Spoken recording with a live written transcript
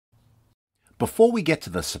Before we get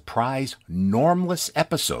to the surprise, normless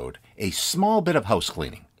episode, a small bit of house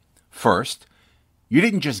cleaning. First, you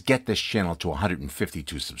didn't just get this channel to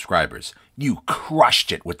 152 subscribers. You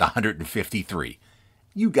crushed it with 153.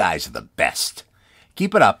 You guys are the best.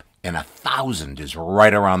 Keep it up, and 1,000 is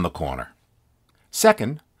right around the corner.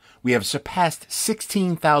 Second, we have surpassed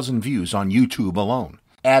 16,000 views on YouTube alone.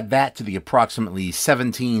 Add that to the approximately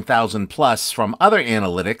 17,000 plus from other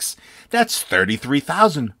analytics, that's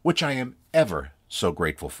 33,000, which I am ever so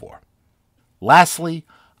grateful for. Lastly,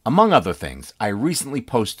 among other things, I recently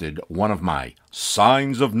posted one of my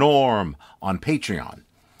Signs of Norm on Patreon.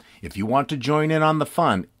 If you want to join in on the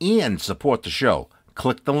fun and support the show,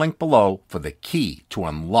 click the link below for the key to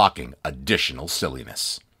unlocking additional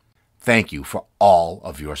silliness. Thank you for all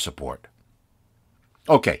of your support.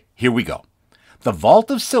 Okay, here we go. The Vault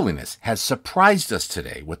of Silliness has surprised us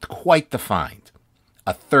today with quite the find.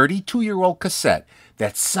 A 32-year-old cassette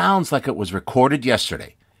that sounds like it was recorded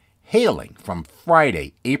yesterday, hailing from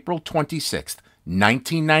Friday, April 26th,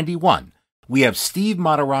 1991. We have Steve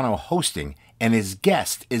Martorano hosting, and his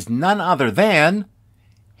guest is none other than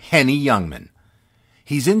Henny Youngman.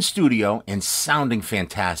 He's in studio and sounding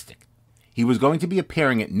fantastic. He was going to be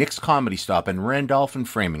appearing at Nick's Comedy Stop in Randolph and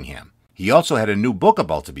Framingham. He also had a new book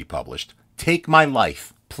about to be published, Take My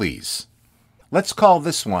Life, Please. Let's call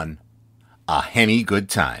this one a Henny Good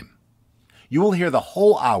Time. You will hear the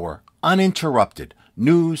whole hour uninterrupted,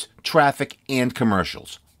 news, traffic, and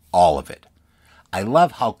commercials. All of it. I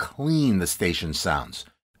love how clean the station sounds.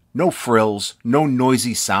 No frills, no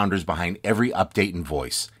noisy sounders behind every update and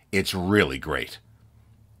voice. It's really great.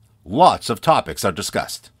 Lots of topics are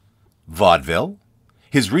discussed. Vaudeville,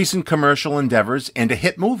 his recent commercial endeavors, and a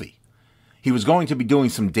hit movie. He was going to be doing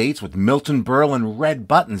some dates with Milton Berle and Red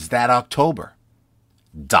Buttons that October.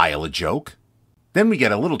 Dial a joke. Then we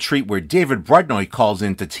get a little treat where David Brudnoy calls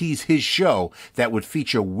in to tease his show that would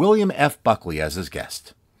feature William F. Buckley as his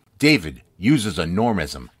guest. David uses a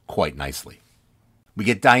normism quite nicely. We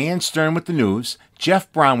get Diane Stern with the news,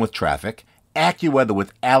 Jeff Brown with traffic, AccuWeather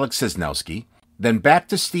with Alex Cisnowski, then back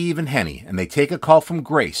to Steve and Henny, and they take a call from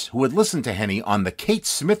Grace, who had listened to Henny on the Kate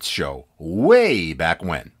Smith Show way back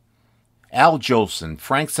when. Al Jolson,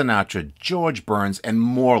 Frank Sinatra, George Burns, and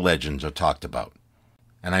more legends are talked about.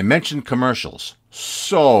 And I mentioned commercials.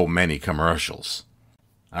 So many commercials.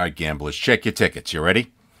 All right, gamblers, check your tickets. You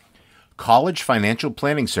ready? College Financial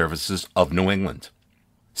Planning Services of New England.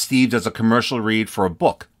 Steve does a commercial read for a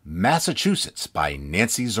book, Massachusetts, by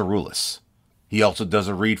Nancy Zaroulis. He also does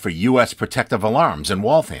a read for U.S. Protective Alarms in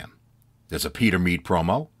Waltham. There's a Peter Mead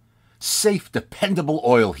promo. Safe, dependable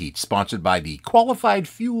oil heat sponsored by the Qualified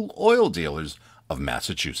Fuel Oil Dealers of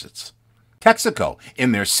Massachusetts. Texaco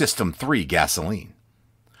in their System 3 gasoline.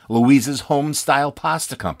 Louise's Home Style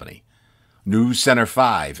Pasta Company. News Center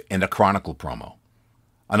 5 and a Chronicle promo.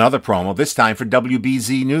 Another promo, this time for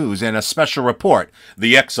WBZ News and a special report,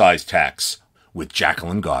 The Excise Tax, with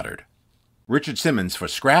Jacqueline Goddard. Richard Simmons for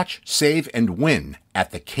Scratch, Save, and Win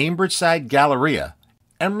at the Cambridgeside Galleria,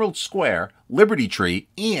 Emerald Square, Liberty Tree,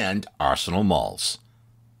 and Arsenal Malls.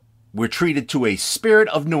 We're treated to a Spirit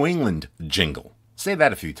of New England jingle. Say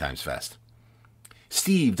that a few times fast.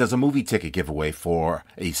 Steve does a movie ticket giveaway for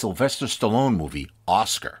a Sylvester Stallone movie,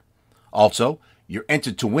 Oscar. Also, you're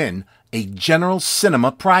entered to win a General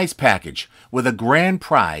Cinema prize package with a grand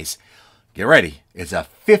prize. Get ready, it's a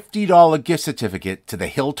 $50 gift certificate to the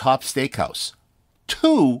Hilltop Steakhouse,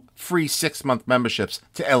 2 free 6-month memberships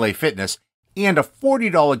to LA Fitness, and a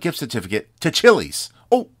 $40 gift certificate to Chili's.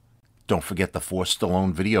 Oh, don't forget the 4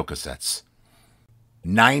 Stallone video cassettes.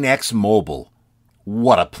 9X Mobile,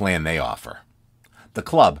 what a plan they offer. The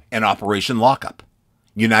Club and Operation Lockup.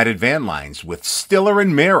 United Van Lines with Stiller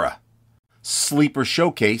and Mira. Sleeper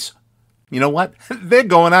Showcase. You know what? They're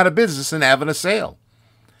going out of business and having a sale.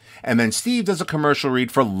 And then Steve does a commercial read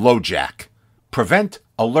for LoJack. Prevent,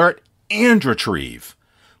 alert, and retrieve.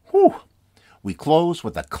 Whew. We close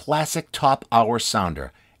with a classic top hour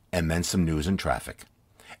sounder and then some news and traffic.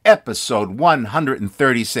 Episode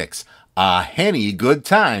 136, A Henny Good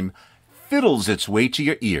Time, fiddles its way to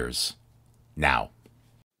your ears. Now.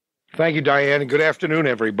 Thank you, Diane, and good afternoon,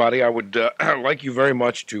 everybody. I would like you very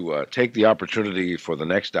much to take the opportunity for the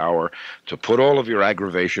next hour to put all of your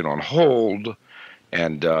aggravation on hold,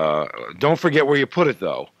 and don't forget where you put it,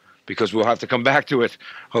 though, because we'll have to come back to it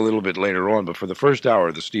a little bit later on. But for the first hour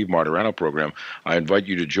of the Steve Martorano program, I invite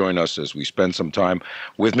you to join us as we spend some time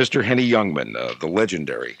with Mr. Henny Youngman, the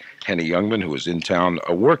legendary Henny Youngman, who is in town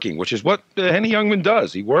working, which is what Henny Youngman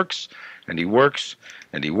does. He works, and he works,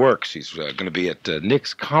 and he works. He's going to be at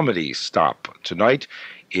Nick's Comedy Stop tonight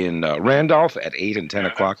in Randolph at 8 and 10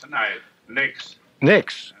 o'clock. Tonight, Nick's.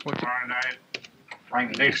 Nick's. Tomorrow night,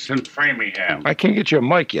 Nixon, Framingham. I can't get you a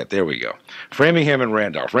mic yet. There we go. Framingham and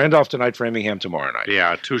Randolph. Randolph tonight, Framingham tomorrow night.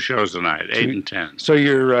 Yeah, 2 shows a night, 8 and 10. So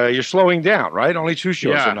you're slowing down, right? Only 2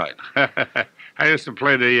 shows a night. I used to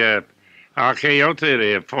play the RKO Theater.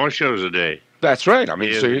 They had 4 shows a day. That's right. I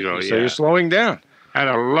mean, so you're slowing down. I had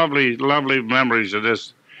a lovely, lovely memories of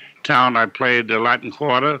this town. I played the Latin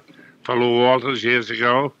Quarter for Lou Walters years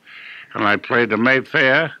ago, and I played the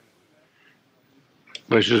Mayfair,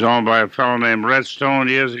 which is owned by a fellow named Redstone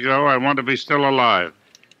years ago. I want to be still alive.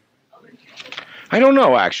 I don't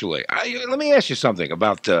know, actually. Let me ask you something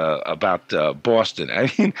about Boston.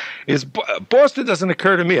 I mean, Boston doesn't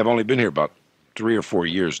occur to me. I've only been here about 3 or 4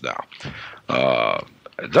 years now.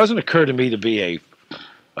 It doesn't occur to me to be a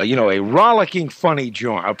rollicking, funny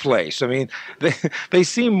place. I mean, they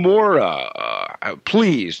seem more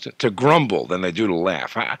pleased to grumble than they do to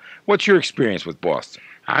laugh. What's your experience with Boston?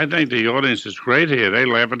 I think the audience is great here. They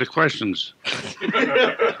laugh at the questions. If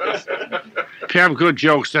you have good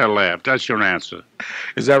jokes, they'll laugh. That's your answer.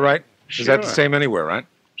 Is that right? Sure. Is that the same anywhere, right?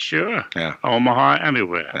 Sure. Yeah. Omaha,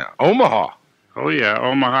 anywhere. Yeah. Omaha. Oh, yeah.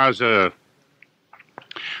 Omaha's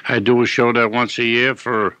I do a show there once a year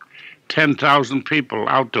for 10,000 people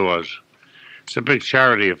outdoors. It's a big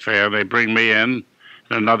charity affair. They bring me in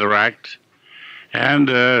another act, and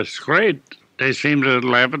it's great. They seem to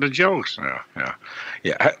laugh at the jokes.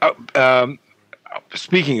 Yeah.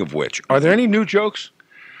 Speaking of which, are there any new jokes?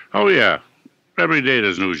 Oh, yeah. Every day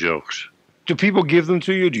there's new jokes. Do people give them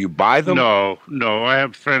to you? Do you buy them? No. I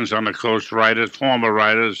have friends on the coast, writers, former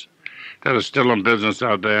writers, that are still in business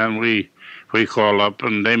out there, and we call up,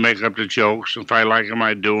 and they make up the jokes. If I like them,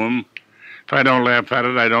 I do them. If I don't laugh at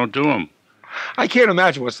it, I don't do them. I can't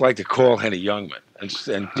imagine what it's like to call Henny Youngman. And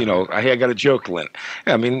I got a joke, Lynn.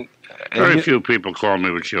 I mean... Very few people call me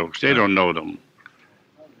with jokes. They don't know them.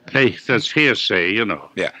 That's hearsay,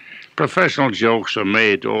 Yeah. Professional jokes are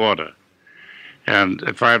made to order. And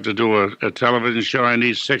if I have to do a television show, I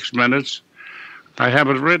need 6 minutes. I have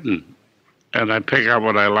it written. And I pick out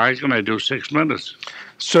what I like, and I do 6 minutes.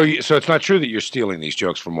 So it's not true that you're stealing these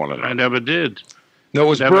jokes from one another? I never did. No, it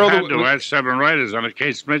was never Berle. I had 7 writers on a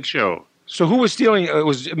Kate Smith show. So who was stealing? It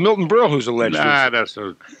was Milton Berle who's alleged.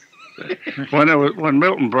 When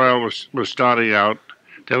Milton Berle was starting out,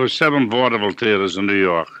 there were 7 vaudeville theaters in New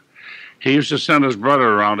York. He used to send his brother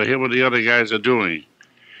around to hear what the other guys are doing.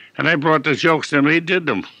 And they brought the jokes to him. He did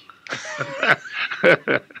them.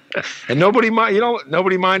 And nobody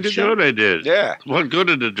minded. Sure, they did. Yeah. What good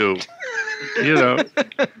did it do?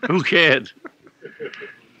 Who cared?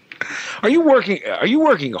 Are you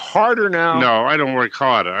working harder now? No, I don't work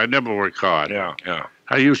harder. I never work hard. Yeah.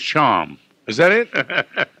 I use charm. Is that it?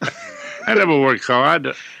 I never work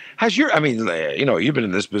hard. You've been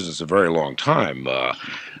in this business a very long time.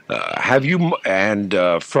 Have you? And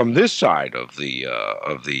from this side of the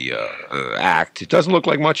act, it doesn't look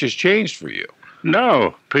like much has changed for you.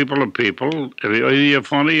 No, people are people. Either you're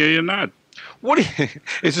funny or you're not.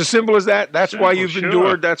 It's as simple as that? That's why you've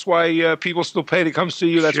endured? That's why people still pay to come see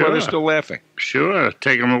you? That's why they're still laughing? Sure.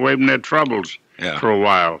 Take them away from their troubles for a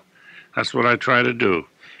while. That's what I try to do.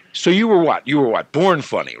 So you were what? Born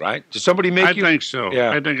funny, right? Did somebody make you? I think so.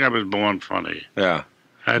 Yeah. I think I was born funny. Yeah.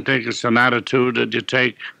 I think it's an attitude that you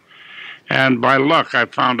take. And by luck, I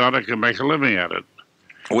found out I could make a living at it.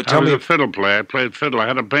 Well, I was a fiddle player. I played fiddle. I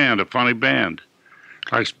had a band, a funny band,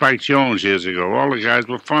 like Spike Jones years ago. All the guys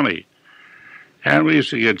were funny. And we used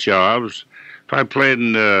to get jobs. If I played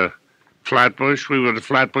in Flatbush, we were the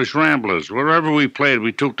Flatbush Ramblers. Wherever we played,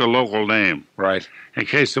 we took the local name. Right. In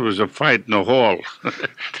case there was a fight in the hall.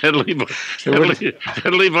 they'd leave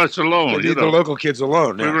us alone. They'd leave the local kids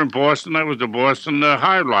alone. We were in Boston. I was the Boston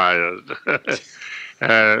Highlights.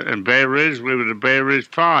 In Bay Ridge, we were the Bay Ridge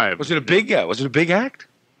 5. Was it a big act?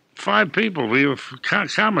 5 people. We were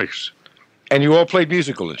comics. And you all played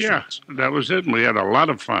musical instruments? Yeah, that was it. And we had a lot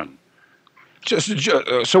of fun.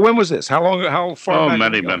 So when was this? How far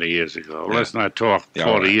back? Many years ago. Yeah. Let's not talk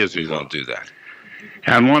 40 years ago. We won't do that.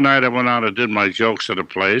 And one night I went out and did my jokes at a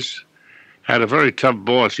place. Had a very tough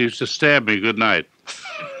boss. He used to stab me good night.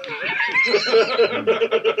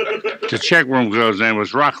 The check room girl's name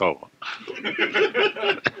was Rocco.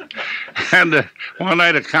 And one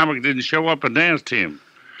night a comic didn't show up, a dance team.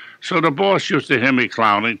 So the boss used to hear me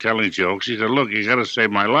clowning, telling jokes. He said, look, you got to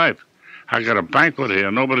save my life. I got a banquet here.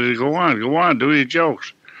 Nobody to go on, do your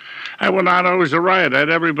jokes. I went on, I was a riot. I had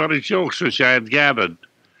everybody's jokes, which I had gathered.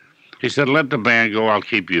 He said, let the band go, I'll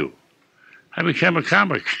keep you. I became a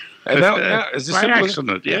comic. And that is by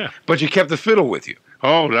accident, yeah. But you kept the fiddle with you.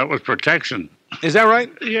 Oh, that was protection. Is that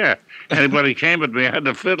right? Yeah. Anybody came at me, I had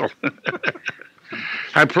the fiddle.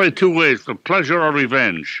 I played 2 ways, for pleasure or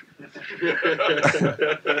revenge.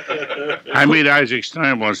 I meet Isaac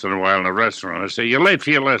Stein once in a while in a restaurant. I say, "You're late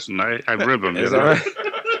for your lesson." I rib him. Is that right?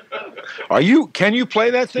 Can you play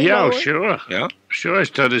that thing? Yeah, sure. Yeah? Sure, I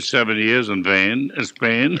studied 7 years in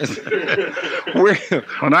Spain. Where?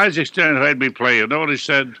 When Isaac Stein heard me play, you know what he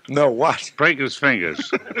said? No, what? Break his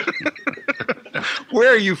fingers.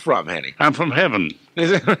 Where are you from, Henny? I'm from heaven.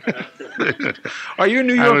 Are you a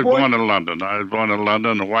New York I was boy? born in London. I was born in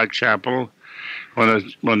London, in Whitechapel.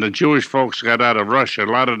 When the Jewish folks got out of Russia, a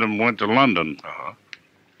lot of them went to London. Uh-huh.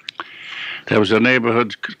 There was a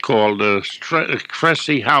neighborhood called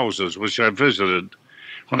Cressy Houses, which I visited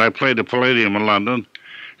when I played the Palladium in London.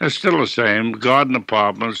 It's still the same, garden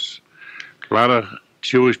apartments. A lot of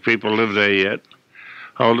Jewish people live there yet.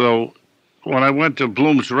 Although, when I went to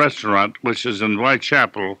Bloom's Restaurant, which is in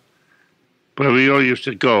Whitechapel, where we all used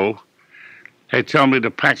to go, they tell me the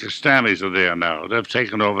Pakistanis are there now. They've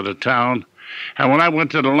taken over the town. And when I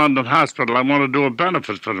went to the London hospital, I wanted to do a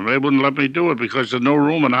benefit for them. They wouldn't let me do it because there's no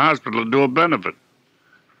room in the hospital to do a benefit.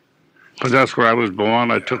 But that's where I was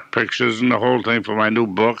born. I took pictures and the whole thing for my new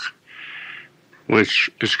book,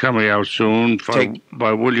 which is coming out soon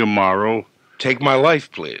by William Morrow. Take My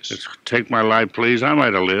Life, Please. It's Take My Life, Please. I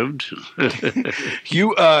might have lived.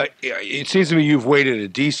 It seems to me you've waited a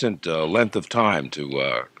decent length of time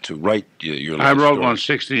to write your life I wrote story. one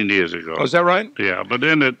 16 years ago. Oh, is that right? Yeah, but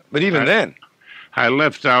then I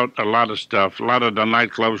left out a lot of stuff, a lot of the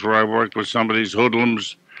nightclubs where I worked with some of these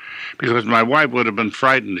hoodlums, because my wife would have been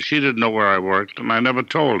frightened. She didn't know where I worked, and I never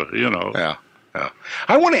told her, Yeah.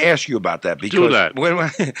 I want to ask you about that because Do that.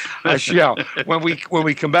 I shall. When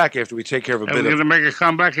we come back after we take care of a Are bit we of, going to make a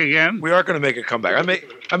comeback again? we are going to make a comeback. I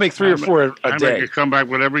make 3 or 4 a I day. make a comeback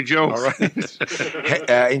with every joke. All right.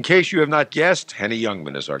 In case you have not guessed, Henny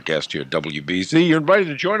Youngman is our guest here at WBZ. You're invited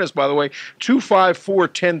to join us, by the way.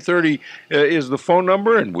 254-1030 is the phone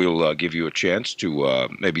number, and we'll give you a chance to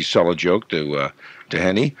maybe sell a joke to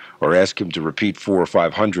Henny, or ask him to repeat 400 or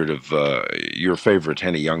 500 of your favorite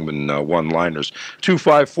Henny Youngman one-liners.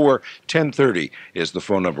 254-1030 is the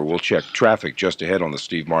phone number. We'll check traffic just ahead on the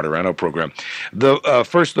Steve Martorano program.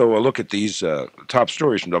 First, though, a look at these top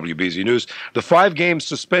stories from WBZ News. The 5-game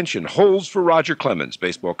suspension holds for Roger Clemens.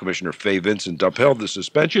 Baseball Commissioner Fay Vincent upheld the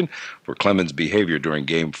suspension for Clemens' behavior during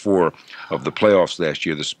Game 4 of the playoffs last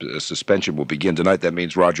year. The suspension will begin tonight. That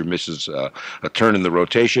means Roger misses a turn in the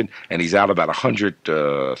rotation, and he's out about 100,000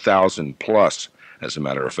 plus, as a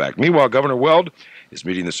matter of fact. Meanwhile, Governor Weld is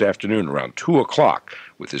meeting this afternoon around 2 o'clock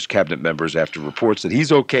with his cabinet members after reports that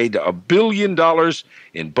he's okayed $1 billion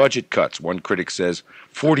in budget cuts. One critic says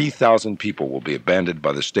 40,000 people will be abandoned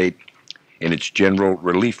by the state in its general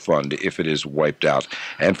relief fund if it is wiped out.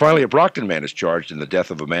 And finally, a Brockton man is charged in the death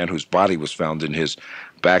of a man whose body was found in his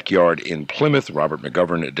backyard in Plymouth. Robert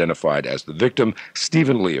McGovern identified as the victim.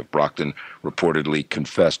 Stephen Lee of Brockton reportedly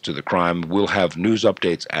confessed to the crime. We'll have news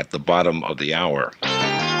updates at the bottom of the hour.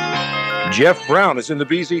 Jeff Brown is in the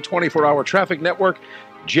BZ 24-hour traffic network.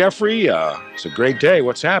 Jeffrey, it's a great day.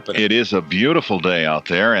 What's happening? It is a beautiful day out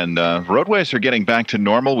there, and roadways are getting back to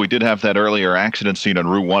normal. We did have that earlier accident scene on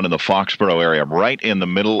Route 1 in the Foxborough area, right in the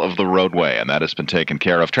middle of the roadway, and that has been taken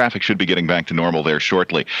care of. Traffic should be getting back to normal there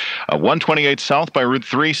shortly. 128 south by Route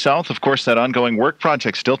 3 south. Of course, that ongoing work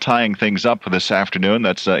project still tying things up this afternoon.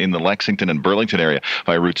 That's in the Lexington and Burlington area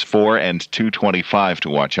by Routes 4 and 225 to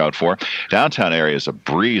watch out for. Downtown area is a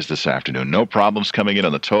breeze this afternoon. No problems coming in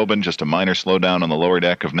on the Tobin, just a minor slowdown on the lower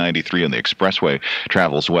deck of 93, and the expressway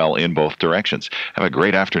travels well in both directions. Have a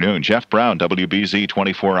great afternoon. Jeff Brown, WBZ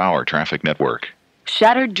 24-hour traffic network.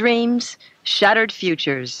 Shattered dreams, shattered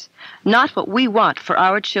futures. Not what we want for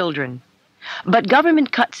our children. But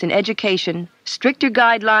government cuts in education, stricter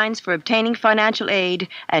guidelines for obtaining financial aid,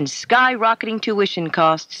 and skyrocketing tuition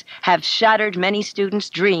costs have shattered many students'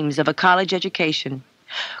 dreams of a college education.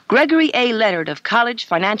 Gregory A. Leonard of College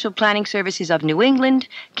Financial Planning Services of New England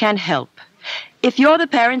can help. If you're the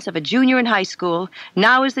parents of a junior in high school,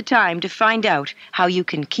 now is the time to find out how you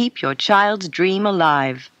can keep your child's dream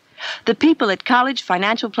alive. The people at College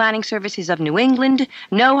Financial Planning Services of New England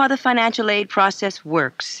know how the financial aid process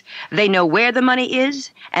works. They know where the money is,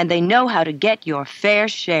 and they know how to get your fair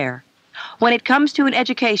share. When it comes to an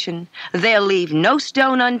education, they'll leave no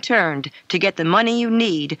stone unturned to get the money you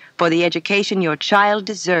need for the education your child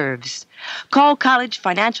deserves. Call College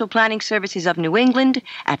Financial Planning Services of New England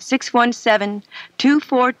at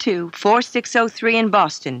 617-242-4603 in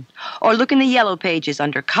Boston, or look in the yellow pages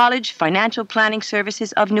under College Financial Planning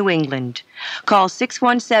Services of New England. Call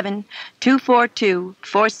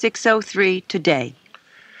 617-242-4603 today.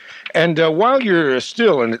 And while you're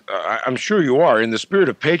still, and I'm sure you are, in the spirit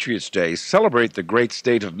of Patriots Day, celebrate the great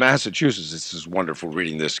state of Massachusetts. This is wonderful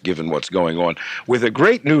reading this, given what's going on, with a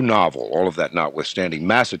great new novel, all of that notwithstanding.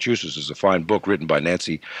 Massachusetts is a fine book written by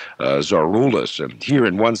Nancy Zaroulis. And here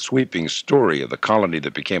in one sweeping story of the colony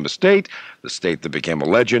that became a state, the state that became a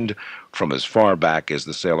legend, from as far back as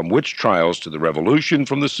the Salem witch trials to the Revolution,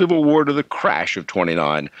 from the Civil War to the crash of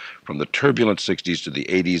 '29, from the turbulent '60s to the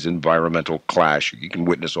 '80s environmental clash. You can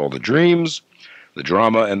witness all the dreams, the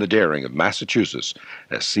drama, and the daring of Massachusetts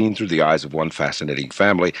as seen through the eyes of one fascinating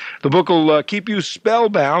family. The book will keep you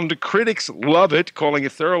spellbound. Critics love it, calling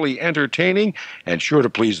it thoroughly entertaining and sure to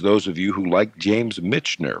please those of you who like James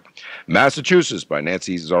Michener. Massachusetts by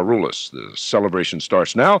Nancy Zaroulis. The celebration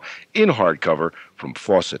starts now in hardcover from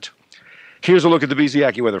Fawcett. Here's a look at the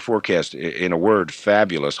BZACI weather forecast. In a word,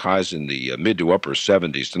 fabulous. Highs in the mid to upper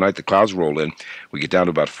 70s. Tonight, the clouds roll in. We get down to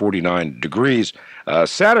about 49 degrees.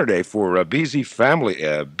 Saturday for BC Family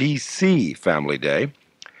Day.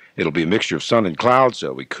 It'll be a mixture of sun and clouds.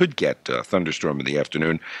 We could get a thunderstorm in the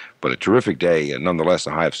afternoon, but a terrific day, nonetheless,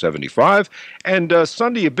 a high of 75. And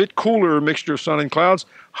Sunday, a bit cooler, mixture of sun and clouds.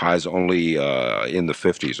 Highs only in the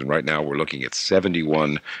 50s. And right now, we're looking at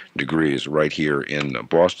 71 degrees right here in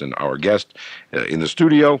Boston. Our guest in the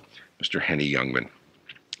studio, Mr. Henny Youngman.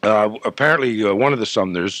 Apparently, one of the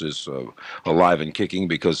Sumners is alive and kicking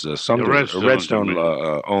because Redstone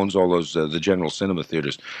owns all those the General Cinema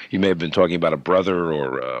theaters. You may have been talking about a brother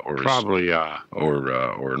or probably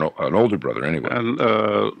or an older brother anyway. And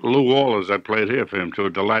Lou Wallers, I played here for him too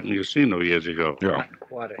at the Latin Casino years ago. Yeah,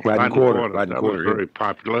 Latin Quarter. That was very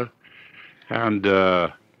popular,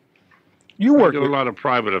 and. You work with a lot of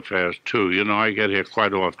private affairs too. You know, I get here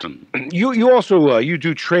quite often. You also you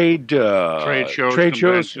do trade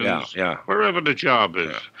shows, yeah, wherever the job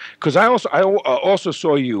is. Because I also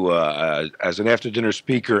saw you as an after dinner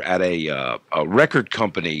speaker at a record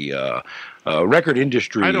company. Record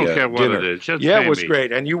industry. I don't care what dinner. It is. Just yeah, pay it was me.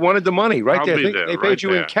 great, and you wanted the money, right? I'll there. Be They paid right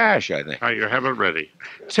you there. in cash, I think. You have it ready.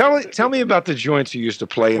 Tell me about the joints you used to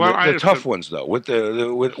play, Well, the tough ones though, with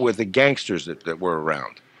the gangsters that were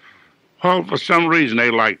around. Well, for some reason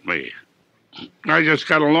they liked me. I just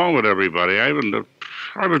got along with everybody. I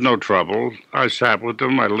was no trouble. I sat with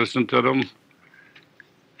them. I listened to them,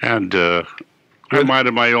 and I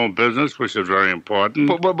minded my own business, which is very important.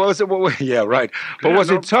 But was it? Yeah, right. But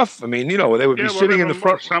was it tough? I mean, they would be sitting in the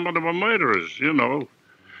front. Some of them were murderers. There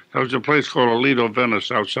was a place called Alito,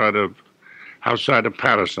 Venice, outside of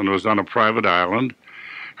Patterson. It was on a private island,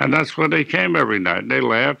 and that's where they came every night. They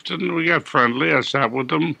laughed, and we got friendly. I sat with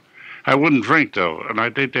them. I wouldn't drink, though, and I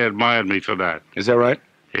think they admired me for that. Is that right?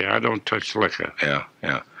 Yeah, I don't touch liquor. Yeah.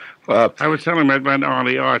 I was telling him I met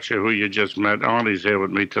Arnie Archer, who you just met. Arnie's here with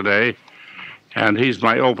me today, and he's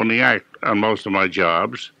my opening act on most of my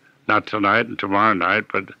jobs. Not tonight and tomorrow night,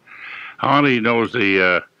 but Arnie knows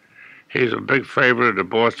he's a big favorite of the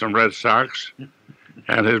Boston Red Sox.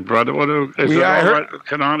 And his brother,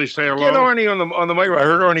 can Arnie say hello? Get Arnie on the microphone. I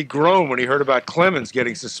heard Arnie groan when he heard about Clemens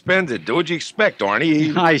getting suspended. What'd you expect,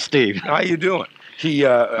 Arnie? Hi, Steve. How you doing?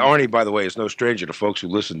 Arnie, by the way, is no stranger to folks who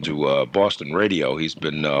listen to Boston radio. He's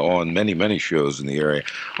been on many shows in the area.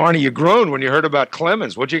 Arnie, you groaned when you heard about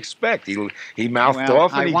Clemens. What'd you expect? He mouthed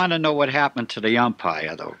off. I want to know what happened to the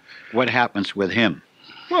umpire, though. What happens with him?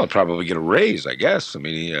 Well, probably get a raise, I guess. I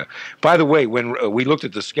mean, by the way, when we looked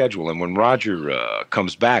at the schedule, and when Roger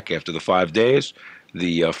comes back after the 5 days,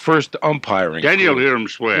 the first umpiring. Then you'll hear him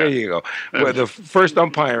swear. There you go. Well, the first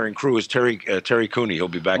umpiring crew is Terry Cooney. He'll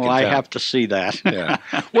be back in town. I have to see that. Yeah.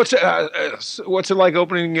 What's it like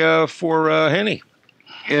opening for Henny?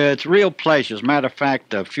 It's real pleasure. As a matter of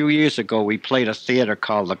fact, a few years ago, we played a theater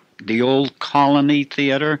called the Old Colony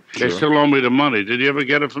Theater. They still owe me the money. Did you ever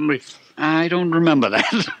get it from me? I don't remember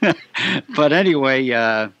that. But anyway,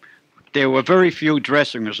 there were very few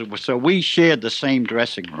dressing rooms, so we shared the same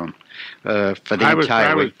dressing room for the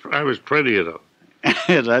entire week. I was prettier, though.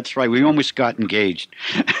 That's right. We almost got engaged.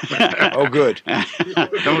 Oh, good.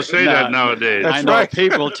 Don't say that nowadays. I know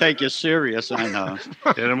people take you serious, I know.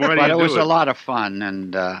 But it was a lot of fun,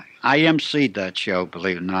 and I emceed that show,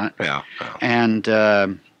 believe it or not. Yeah. And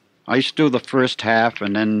I used to do the first half,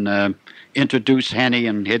 and then introduce Henny,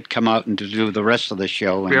 and he'd come out and do the rest of the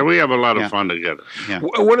show. And, we have a lot of fun together. Yeah.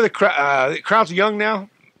 What are the crowds young now?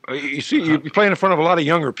 You see, you're playing in front of a lot of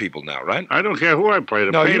younger people now, right? I don't care who I play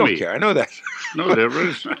to no, pay you don't me. care. I know that. No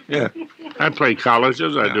difference. Yeah. I play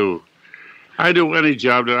colleges. Yeah. I do any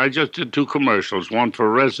job. I just did 2 commercials. One for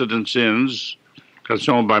Residence Inns, that's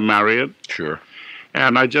owned by Marriott. Sure.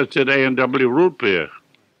 And I just did A&W Root Beer.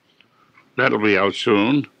 That'll be out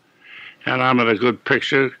soon. And I'm in a good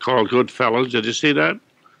picture called Goodfellas. Did you see that?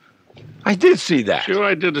 I did see that. Sure,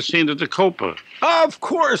 I did the scene at the Copa. Of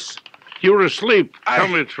course. You were asleep. Tell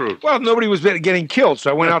me the truth. Well, nobody was getting killed,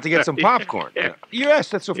 so I went out to get some popcorn. Yeah. Yes,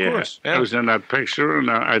 that's of course. I was in that picture,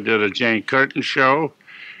 and I did a Jane Curtin show,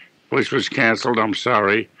 which was canceled. I'm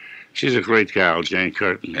sorry. She's a great gal, Jane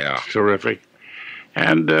Curtin. Yeah. Terrific.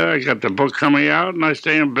 And I got the book coming out, and I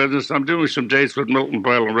stay in business. I'm doing some dates with Milton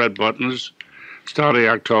Berle Red Buttons. Starting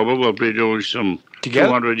October, we'll be doing some Together?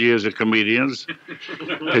 200 Years of Comedians.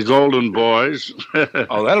 The Golden Boys.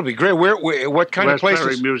 Oh, that'll be great. Where what kind of places?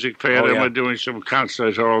 Westbury Music Fair, Oh, and yeah. we're doing some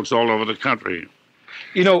concert halls all over the country.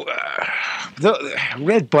 You know, the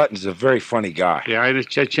Red Buttons is a very funny guy. Yeah, I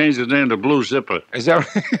changed his name to Blue Zipper. Is that?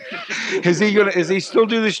 Is he still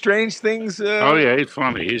do the strange things? Oh, yeah, he's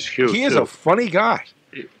funny. He's cute, He is too. a funny guy.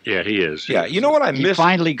 Yeah, he is. Yeah, you know what I He missed?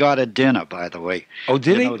 finally got a dinner, by the way. Oh,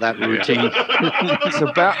 did You he? know that routine. It's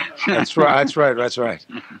about. That's right. That's right. That's right.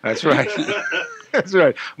 That's right. That's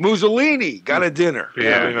right. Mussolini got a dinner.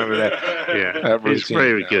 Yeah. I remember that. Yeah, That he's routine.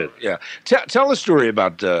 very good. Yeah. Tell a story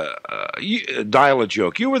about Dial a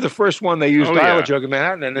Joke. You were the first one they used Oh, Dial a yeah. Joke in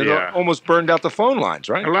Manhattan, and it Yeah. almost burned out the phone lines,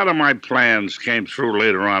 right? A lot of my plans came through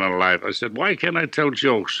later on in life. I said, why can't I tell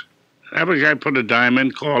jokes? Have a guy put a dime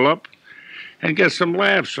in, call up, and get some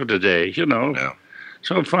laughs for the day, you know. Yeah.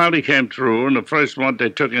 So it finally came through, and the first month they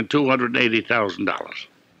took in $280,000.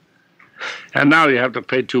 And now you have to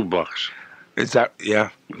pay $2. Is that, yeah.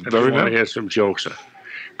 If you Very want to nice. hear some jokes.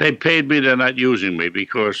 They paid me, they're not using me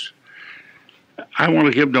because I want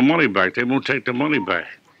to give the money back. They won't take the money back.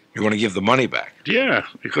 You want to give the money back. Yeah,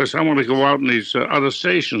 because I want to go out in these other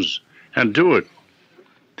stations and do it.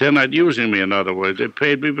 They're not using me, in other words. They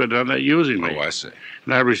paid me, but they're not using me. Oh, I see.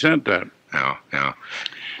 And I resent that. Yeah, yeah.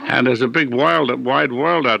 And there's a big wide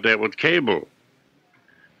world out there with cable.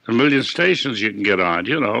 A million stations you can get on,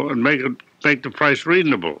 you know, and make the price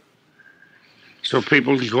reasonable. So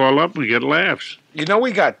people can call up and get laughs. You know,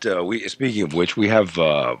 we got. Speaking of which, we have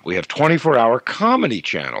 24-hour comedy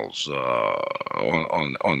channels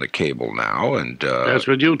on the cable now, and That's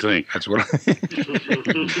what you think. that's what.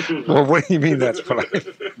 Well, what do you mean? That's what I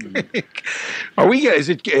think. Are we?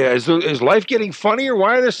 Is life getting funnier?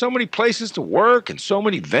 Why are there so many places to work and so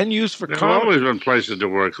many venues for There's comedy? always been places to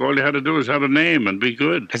work. All you had to do is have a name and be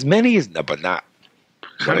good. As many as, no, but not.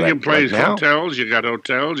 So you can play now? hotels. You got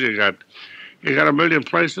a million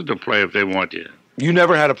places to play if they want you. You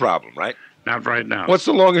never had a problem, right? Not right now. What's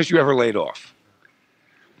the longest you ever laid off?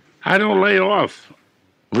 I don't lay off.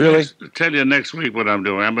 Really? I'll tell you next week what I'm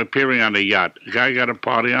doing. I'm appearing on a yacht. A guy got a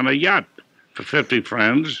party on a yacht for 50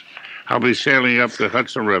 friends. I'll be sailing up the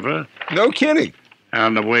Hudson River. No kidding.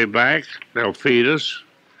 On the way back, they'll feed us.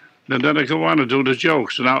 And then I go on to do the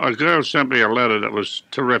jokes. Now, a girl sent me a letter that was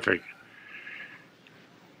terrific.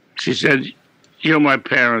 She said, "You're my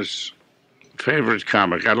parents' favorite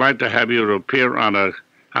comic. I'd like to have you to appear on a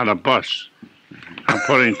bus. I'm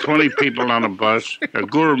putting 20 people on a bus, a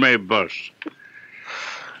gourmet bus,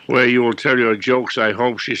 where you will tell your jokes, I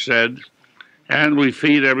hope," she said. "And we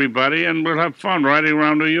feed everybody, and we'll have fun riding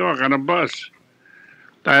around New York on a bus."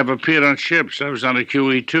 I have appeared on ships. I was on a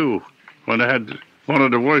QE2 when I had one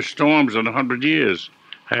of the worst storms in 100 years.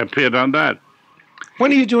 I appeared on that.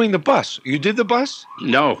 When are you doing the bus? You did the bus?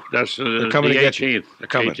 No, that's the coming to get you. 18th. They're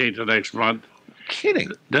coming. 18th of next month.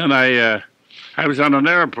 Kidding. Then I was on an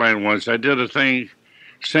airplane once. I did a thing,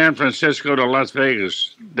 San Francisco to Las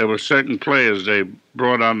Vegas. There were certain players they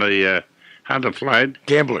brought on the flight.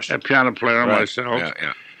 Gamblers. A piano player, Right. myself. Yeah,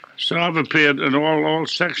 yeah. So I've appeared in all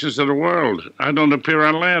sections of the world. I don't appear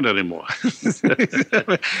on land anymore.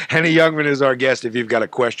 Henny Youngman is our guest. If you've got a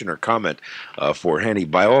question or comment for Henny,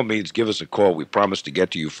 by all means, give us a call. We promise to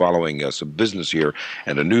get to you following some business here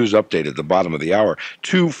and a news update at the bottom of the hour.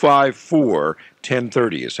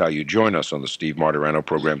 254-1030 is how you join us on the Steve Martorano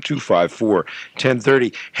program.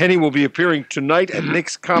 254-1030. Henny will be appearing tonight at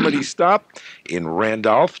Nick's Comedy Stop in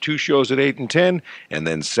Randolph. 2 shows at 8 and 10. And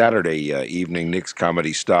then Saturday evening, Nick's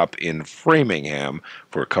Comedy Stop in Framingham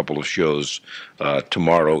for a couple of shows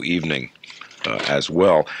tomorrow evening as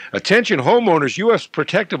well. Attention homeowners, U.S.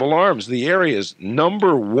 Protective Alarms, the area's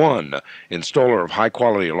 #1 installer of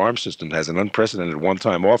high-quality alarm systems, has an unprecedented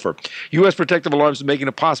one-time offer. U.S. Protective Alarms is making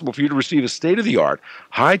it possible for you to receive a state-of-the-art,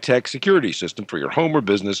 high-tech security system for your home or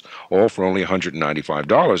business, all for only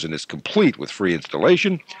 $195, and it's complete with free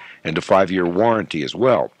installation and a 5-year warranty as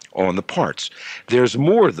well on the parts. There's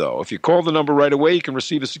more, though. If you call the number right away, you can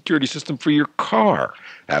receive a security system for your car,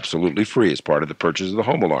 absolutely free as part of the purchase of the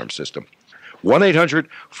home alarm system.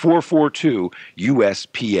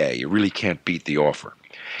 1-800-442-USPA. You really can't beat the offer.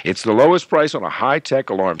 It's the lowest price on a high-tech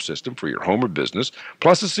alarm system for your home or business,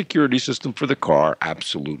 plus a security system for the car,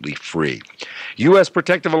 absolutely free. U.S.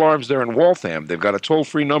 Protective Alarms there in Waltham. They've got a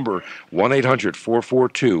toll-free number,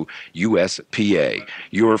 1-800-442-USPA.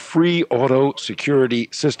 Your free auto security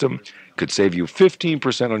system could save you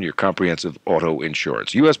 15% on your comprehensive auto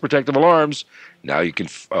insurance. U.S. Protective Alarms, now you can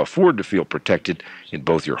afford to feel protected in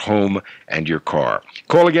both your home and your car.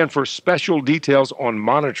 Call again for special details on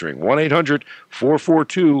monitoring,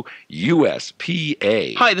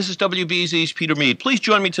 1-800-442-USPA. Hi, this is WBZ's Peter Mead. Please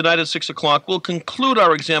join me tonight at 6 o'clock. We'll conclude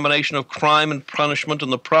our examination of crime and punishment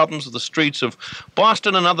and the problems of the streets of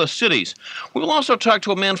Boston and other cities. We will also talk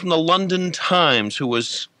to a man from the London Times who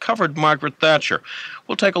has covered Margaret Thatcher.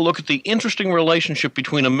 We'll take a look at the interesting relationship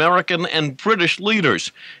between American and British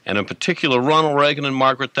leaders, and in particular Ronald Reagan and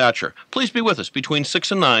Margaret Thatcher. Please be with us between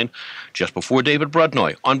 6 and 9, just before David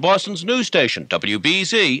Brudnoy, on Boston's news station,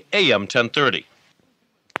 WBZ, AM 1030.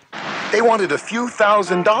 They wanted a few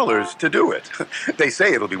 $1,000s to do it. They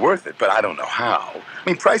say it'll be worth it, but I don't know how. I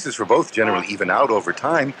mean, prices for both generally even out over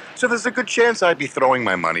time, so there's a good chance I'd be throwing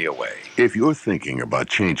my money away. If you're thinking about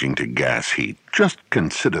changing to gas heat, just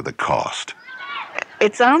consider the cost.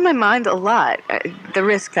 It's on my mind a lot. The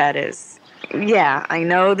risk, that is. Yeah, I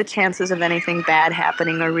know the chances of anything bad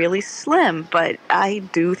happening are really slim, but I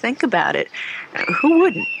do think about it. Who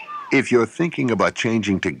wouldn't? If you're thinking about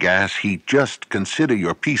changing to gas heat, just consider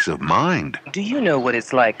your peace of mind. Do you know what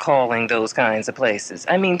it's like calling those kinds of places?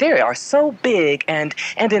 I mean, they are so big and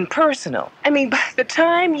impersonal. I mean, by the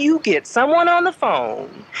time you get someone on the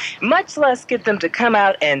phone, much less get them to come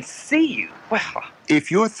out and see you, well... If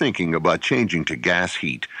you're thinking about changing to gas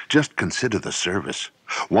heat, just consider the service.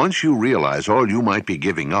 Once you realize all you might be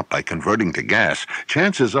giving up by converting to gas,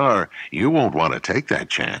 chances are you won't want to take that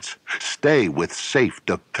chance. Stay with safe,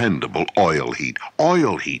 dependable oil heat.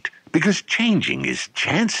 Oil heat, because changing is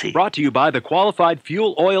chancy. Brought to you by the Qualified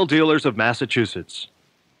Fuel Oil Dealers of Massachusetts.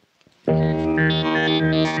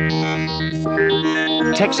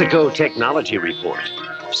 Texaco Technology Report.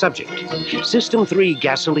 Subject, System 3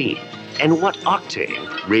 gasoline, and what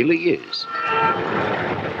octane really is.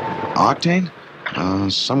 Octane?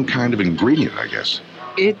 Some kind of ingredient, I guess.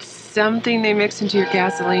 It's something they mix into your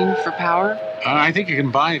gasoline for power? I think you can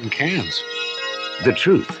buy it in cans. The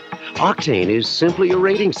truth. Octane is simply a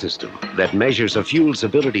rating system that measures a fuel's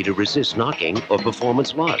ability to resist knocking or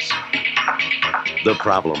performance loss. The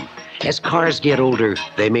problem. As cars get older,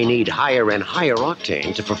 they may need higher and higher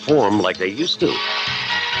octane to perform like they used to.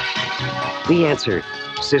 The answer,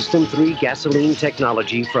 System 3 gasoline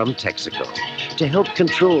technology from Texaco to help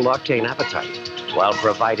control octane appetite while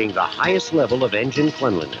providing the highest level of engine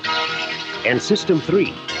cleanliness. And System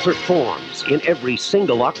 3 performs in every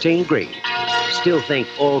single octane grade. Still think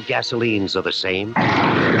all gasolines are the same?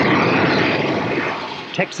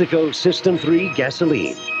 Texaco System 3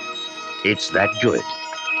 gasoline. It's that good.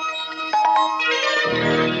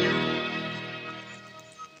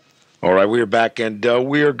 All right, we are back, and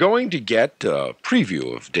we are going to get a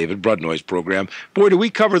preview of David Brudnoy's program. Boy, do we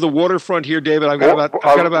cover the waterfront here, David. I've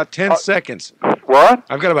got about 10 secones. What?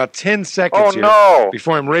 I've got about 10 seconds here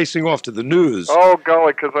before I'm racing off to the news. Oh,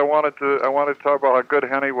 golly, because I wanted to talk about how good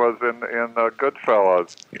Henny was in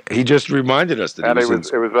Goodfellas. He just reminded us that it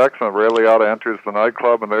was excellent. Ray Liotta enters the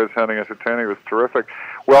nightclub, and there's Henny entertaining. It was terrific.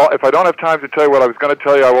 Well, if I don't have time to tell you what I was going to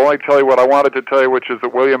tell you, I will only tell you what I wanted to tell you, which is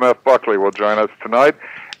that William F. Buckley will join us tonight.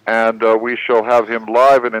 And we shall have him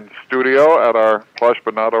live and in studio at our plush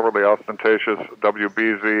but not overly ostentatious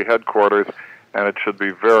WBZ headquarters, and it should be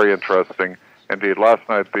very interesting indeed. Last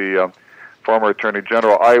night, the former Attorney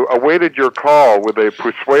General, I awaited your call with a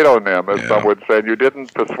persuadonym, as some would say, and you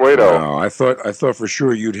didn't persuado. No, I thought for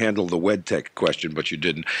sure you'd handle the WedTech question, but you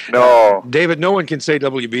didn't. No. David, no one can say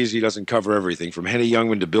WBZ doesn't cover everything, from Henny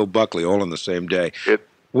Youngman to Bill Buckley, all on the same day.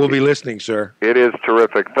 We'll be listening, sir. It is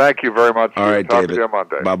terrific. Thank you very much. All right, Talk David. to you on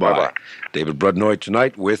Monday. Bye-bye. Bye-bye. David Brudnoy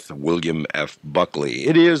tonight with William F. Buckley.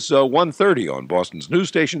 It is 1:30 on Boston's news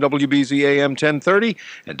station, WBZ AM 1030,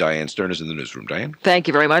 and Diane Stern is in the newsroom. Diane? Thank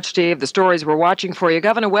you very much, Steve. The stories we're watching for you.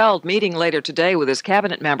 Governor Weld meeting later today with his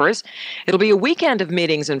cabinet members. It'll be a weekend of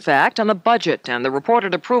meetings, in fact, on the budget and the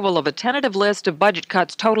reported approval of a tentative list of budget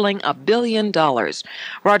cuts totaling $1 billion.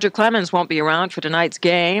 Roger Clemens won't be around for tonight's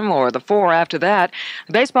game or the 4 after that.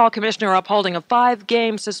 The baseball commissioner upholding a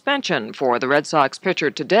 5-game suspension for the Red Sox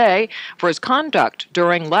pitcher today for his conduct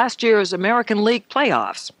during last year's American League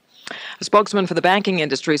playoffs. A spokesman for the banking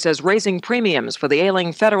industry says raising premiums for the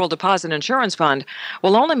ailing Federal Deposit Insurance Fund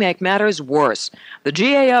will only make matters worse. The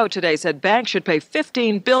GAO today said banks should pay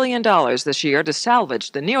 $15 billion this year to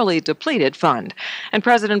salvage the nearly depleted fund. And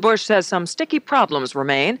President Bush says some sticky problems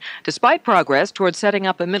remain, despite progress towards setting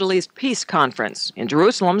up a Middle East peace conference. In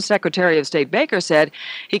Jerusalem, Secretary of State Baker said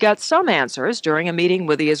he got some answers during a meeting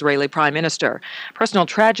with the Israeli Prime Minister. Personal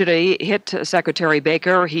tragedy hit Secretary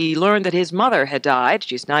Baker. He learned that his mother had died.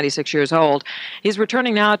 She's 96 years old. He's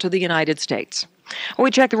returning now to the United States.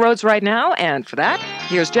 We check the roads right now, and for that,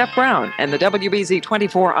 here's Jeff Brown and the WBZ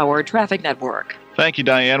 24-hour traffic network. Thank you,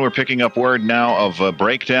 Diane. We're picking up word now of a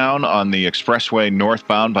breakdown on the expressway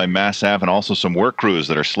northbound by Mass Ave, and also some work crews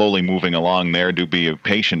that are slowly moving along there. Do be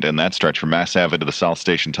patient in that stretch from Mass Ave to the South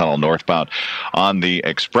Station Tunnel northbound on the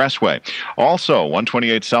expressway. Also,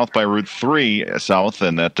 128 south by Route 3 south,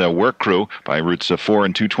 and that work crew by routes 4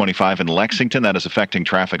 and 225 in Lexington. That is affecting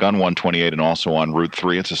traffic on 128 and also on Route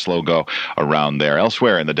 3. It's a slow go around there.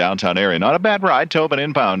 Elsewhere in the downtown area, not a bad ride. Tobin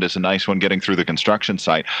inbound is a nice one getting through the construction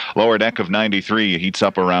site. Lower deck of 93 heats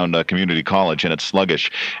up around Community College, and it's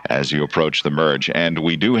sluggish as you approach the merge. And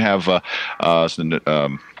we do have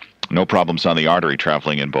no problems on the artery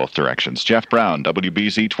traveling in both directions. Jeff Brown,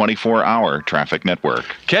 WBZ 24-hour traffic network.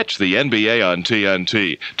 Catch the NBA on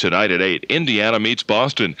TNT. Tonight at 8, Indiana meets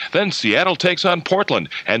Boston. Then Seattle takes on Portland.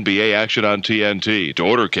 NBA action on TNT. To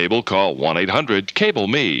order cable, call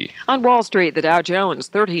 1-800-CABLE-ME. On Wall Street, the Dow Jones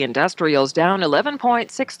 30 Industrials down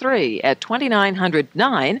 11.63 at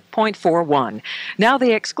 2,909.41. Now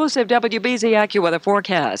the exclusive WBZ AccuWeather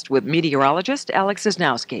forecast with meteorologist Alex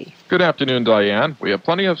Cisnowski. Good afternoon, Diane. We have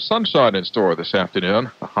plenty of sunshine in store this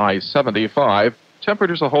afternoon. A high 75.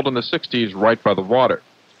 Temperatures will hold in the 60s right by the water.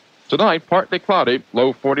 Tonight, partly cloudy,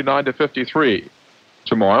 low 49 to 53.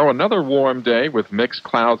 Tomorrow, another warm day with mixed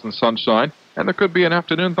clouds and sunshine, and there could be an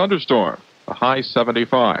afternoon thunderstorm. A high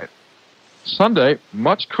 75. Sunday,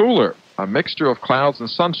 much cooler. A mixture of clouds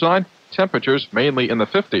and sunshine, temperatures mainly in the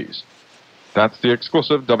 50s. That's the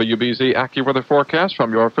exclusive WBZ AccuWeather forecast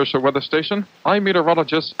from your official weather station. I'm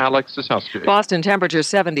meteorologist Alex Cisnowski. Boston temperature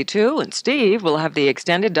 72, and Steve will have the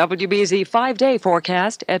extended WBZ 5-day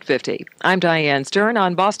forecast at 50. I'm Diane Stern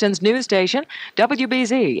on Boston's news station,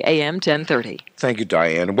 WBZ AM 1030. Thank you,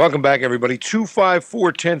 Diane. Welcome back, everybody.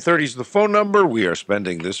 254-1030 is the phone number. We are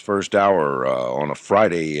spending this first hour on a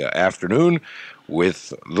Friday afternoon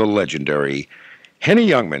with the legendary Henny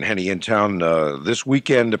Youngman. Henny in town this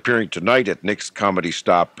weekend, appearing tonight at Nick's Comedy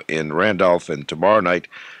Stop in Randolph, and tomorrow night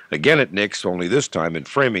again at Nick's, only this time in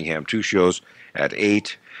Framingham. 2 shows at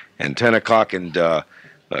 8 and 10 o'clock. And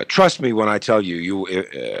trust me when I tell you,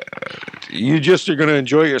 you just are going to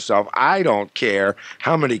enjoy yourself. I don't care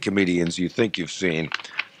how many comedians you think you've seen.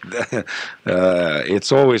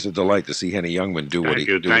 It's always a delight to see Henny Youngman do what he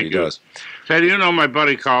does. Say, do you know my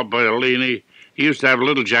buddy Carl Bertolini? He used to have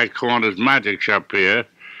Little Jack Corner's magic shop here,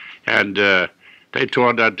 and they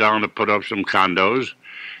tore that down to put up some condos,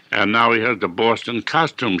 and now he has the Boston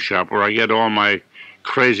costume shop where I get all my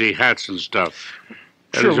crazy hats and stuff.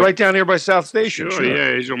 Sure, right down here by South Station. Sure,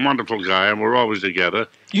 yeah, he's a wonderful guy, and we're always together.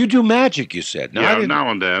 You do magic, you said. No, yeah, now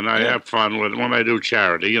and then. I have fun with when I do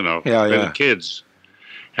charity, you know, for the kids.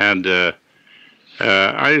 And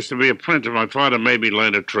I used to be a printer. My father made me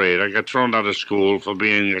learn a trade. I got thrown out of school for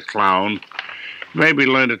being a clown. Made me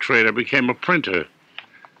learn a trade. I became a printer.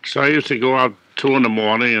 So I used to go out 2 in the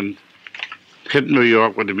morning and hit New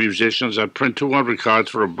York with the musicians. I'd print 200 cards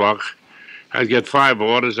for $1. I'd get 5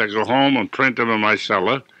 orders. I'd go home and print them in my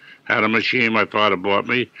cellar. Had a machine my father bought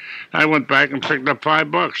me. I went back and picked up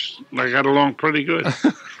 $5. I got along pretty good.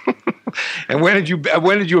 And when did you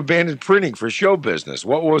abandon printing for show business?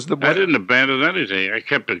 What was the? I didn't abandon anything. I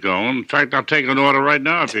kept it going. In fact, I'll take an order right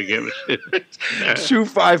now if you give it.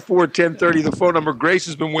 254-1030, the phone number. Grace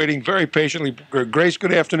has been waiting very patiently. Grace,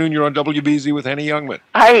 good afternoon. You're on WBZ with Henny Youngman.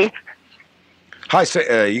 Hi. Hi.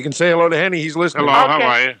 You can say hello to Henny. He's listening. Hello. Okay. How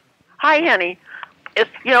are you? Hi, Henny.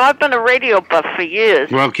 I've been a radio buff for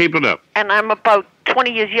years. Well, keep it up. And I'm about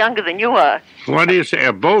 20 years younger than you are. Why do you say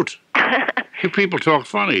a boat? You people talk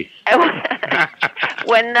funny.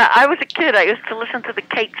 When I was a kid, I used to listen to the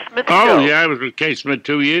Kate Smith show. Oh, yeah, I was with Kate Smith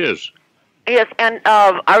 2 years. Yes, and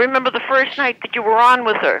I remember the first night that you were on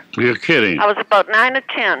with her. You're kidding. I was about 9 or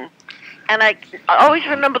 10. And I always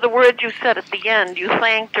remember the words you said at the end. You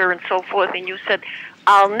thanked her and so forth, and you said,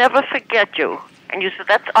 "I'll never forget you." And you said,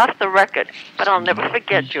 that's off the record, but I'll never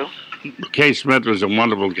forget you. Kate Smith was a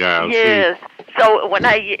wonderful gal. Yes. So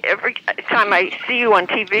every time I see you on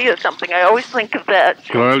TV or something, I always think of that.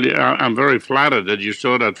 Well, I'm very flattered that you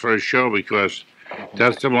saw that first show, because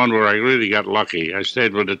that's the one where I really got lucky. I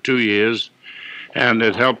stayed with her 2 years, and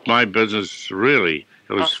it helped my business really.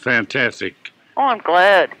 It was fantastic. Oh, I'm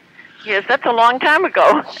glad. Yes, that's a long time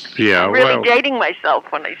ago. Yeah, I'm really well, dating myself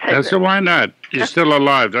when I say that's that. why not. You're still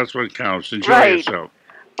alive. That's what counts. Enjoy Right. yourself.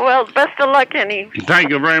 Well, best of luck, Henny. Thank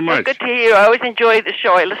you very much. Good to hear you. I always enjoy the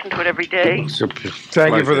show. I listen to it every day.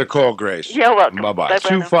 Thank you for the call, Grace. You're welcome. Bye-bye. Bye-bye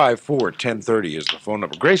now. 254-1030 is the phone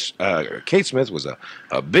number. Grace, Kate Smith was a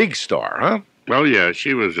big star, huh? Oh, yeah,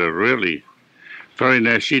 she was a really very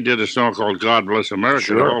nice. She did a song called God Bless America.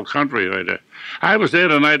 Sure. The whole country heard it. I was there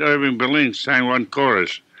tonight. Irving Berlin sang one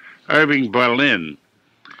chorus. Irving Berlin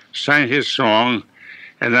sang his song,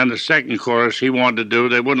 and then the second chorus he wanted to do,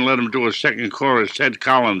 they wouldn't let him do a second chorus. Ted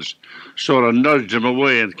Collins sort of nudged him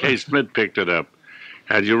away, and Kate Smith picked it up.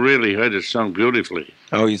 And you really heard it sung beautifully.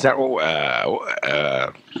 Oh, is that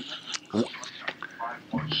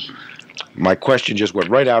my question just went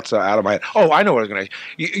right out of my head. Oh, I know what I was going to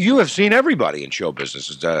ask. You have seen everybody in show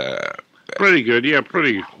business. Pretty good, yeah,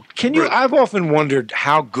 pretty. Can you? I've often wondered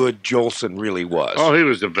how good Jolson really was. Oh, he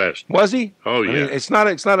was the best. Was he? Oh, I yeah. mean, it's not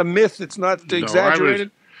a myth. It's not exaggerated.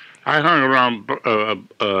 I hung around.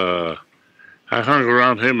 I hung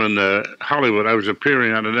around him in Hollywood. I was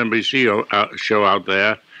appearing on an NBC show out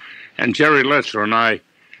there, and Jerry Lester and I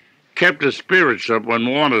kept his spirits up when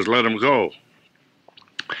Warner's let him go.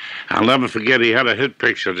 I'll never forget. He had a hit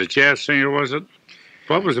picture. The jazz singer, was it?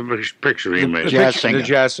 What was the picture he made? The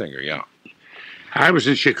jazz singer. Yeah. I was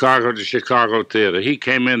in Chicago at the Chicago Theater. He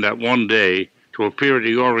came in that one day to appear at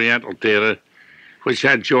the Oriental Theater, which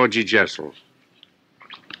had Georgie Jessel.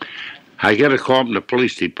 I get a call from the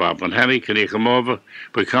police department. Henny, can you come over?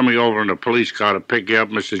 We're coming over in a police car to pick you up.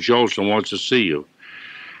 Mr. Jolson wants to see you.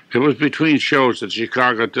 It was between shows at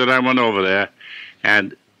Chicago Theater. I went over there,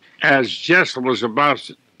 and as Jessel was about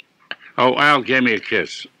to... Oh, Al gave me a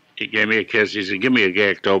kiss. He gave me a kiss. He said, give me a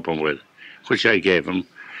gag to open with, which I gave him.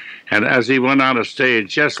 And as he went on the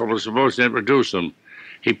stage, Jessel was supposed to introduce him.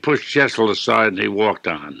 He pushed Jessel aside and he walked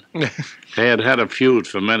on. They had had a feud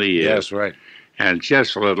for many years. Yes, right. And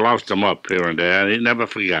Jessel had lost him up here and there, and he never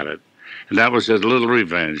forgot it. And that was his little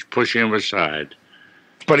revenge, pushing him aside.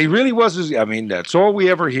 But he really was. I mean, that's all we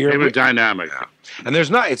ever hear. He was dynamic. Yeah. And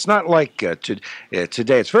there's not. It's not like today.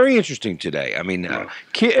 It's very interesting today. I mean,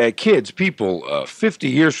 kids, people, 50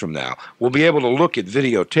 years from now will be able to look at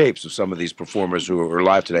videotapes of some of these performers who are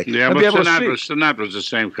alive today. Yeah, and but be able to see. Sinatra's the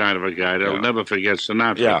same kind of a guy. They'll never forget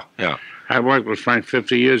Sinatra. Yeah, yeah. I worked with Frank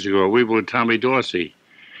 50 years ago. We were with Tommy Dorsey.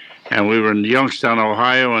 And we were in Youngstown,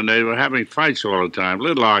 Ohio, and they were having fights all the time.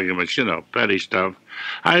 Little arguments, petty stuff.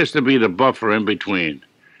 I used to be the buffer in between.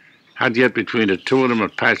 I'd get between the two of them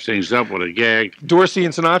and patch things up with a gag. Dorsey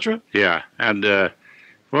and Sinatra? Yeah. And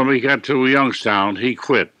when we got to Youngstown, he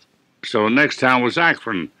quit. So the next town was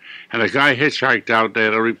Akron. And a guy hitchhiked out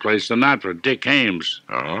there to replace Sinatra, Dick Hames.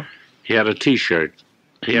 Uh-huh. He had a T-shirt.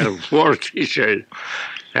 Wore a T-shirt.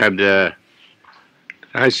 And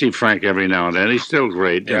I see Frank every now and then. He's still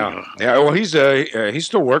great. Yeah, yeah. Well, he's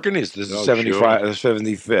still working. This is the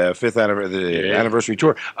 75th anniversary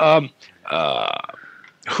tour.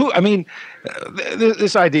 Who? I mean,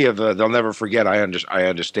 this idea of they'll never forget. I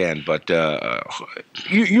understand, but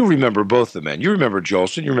you remember both the men. You remember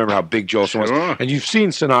Jolson. You remember how big Jolson was, and you've seen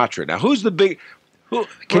Sinatra. Now, who's the big?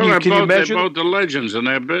 Can you imagine? They're both the legends in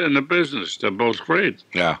the business. They're both great.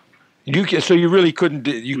 Yeah. So you really couldn't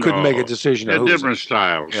make a decision. They're different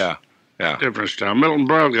styles. Yeah, yeah. Different style. Milton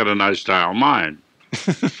Berle got a nice style. Mine.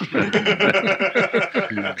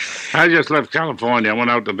 I just left California. I went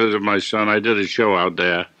out to visit my son. I did a show out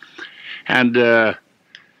there. And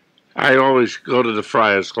I always go to the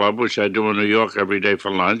Friars Club, which I do in New York every day for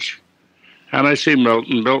lunch. And I see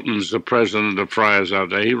Milton. Milton's the president of the Friars out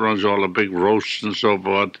there. He runs all the big roasts and so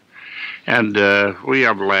forth. And we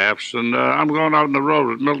have laughs, and I'm going out on the road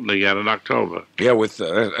with Milton again in October. Yeah, with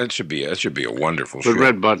it should be a wonderful show. With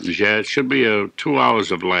Red Buttons, yeah, it should be 2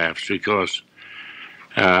 hours of laughs because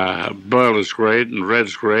Burl is great and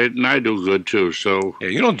Red's great, and I do good too. So yeah,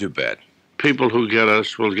 you don't do bad. People who get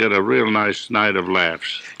us will get a real nice night of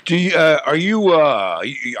laughs. Do you? Are you?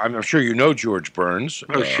 I'm sure you know George Burns.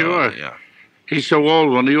 Oh, sure. Yeah. He's so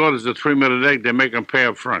old. When he orders a 3-minute egg, they make him pay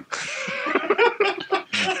up front.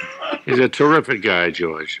 He's a terrific guy,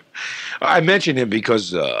 George. I mentioned him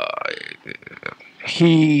because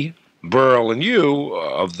he, Burl, and you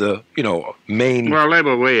of the main. Well, they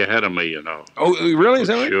were way ahead of me, Oh, really? Is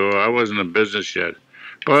that right? Sure, I wasn't in business yet.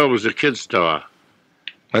 Burl was a kid star.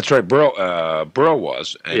 That's right. Burl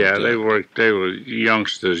was. And, yeah, they were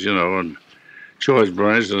youngsters, and George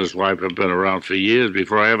Burns and his wife have been around for years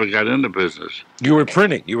before I ever got into business. You were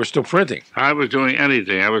printing. You were still printing. I was doing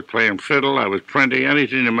anything. I was playing fiddle. I was printing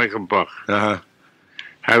anything to make a buck. Uh-huh.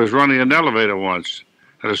 I was running an elevator once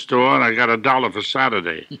at a store, and I got $1 for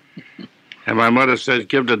Saturday. And my mother said,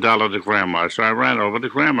 give the $1 to Grandma. So I ran over to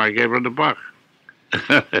Grandma. I gave her the $1.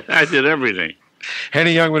 I did everything.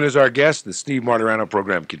 Henny Youngman is our guest. The Steve Martorano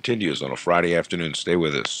program continues on a Friday afternoon. Stay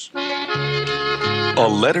with us. A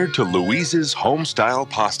letter to Louise's Homestyle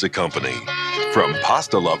Pasta Company from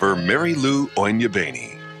pasta lover Mary Lou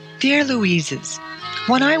Onyebeni. Dear Louise's,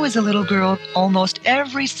 when I was a little girl, almost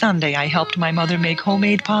every Sunday I helped my mother make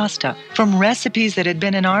homemade pasta, from recipes that had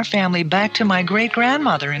been in our family back to my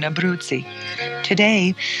great-grandmother in Abruzzi.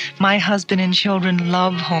 Today, my husband and children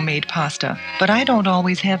love homemade pasta, but I don't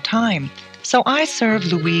always have time. So I serve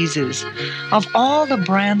Louise's. Of all the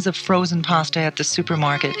brands of frozen pasta at the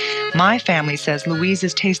supermarket, my family says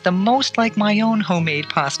Louise's tastes the most like my own homemade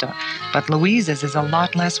pasta. But Louise's is a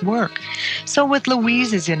lot less work. So with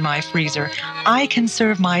Louise's in my freezer, I can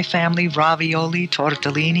serve my family ravioli,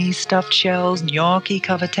 tortellini, stuffed shells, gnocchi,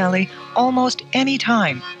 cavatelli, almost any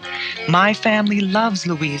time. My family loves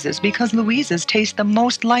Louise's because Louise's tastes the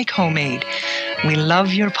most like homemade. We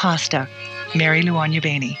love your pasta. Mary Lou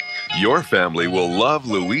Onyebeni. Your family will love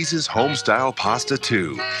Louise's Homestyle Pasta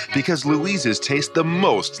too, because Louise's taste the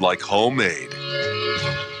most like homemade.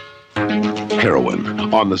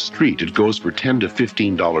 Heroin. On the street, it goes for $10 to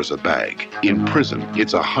 $15 a bag. In prison,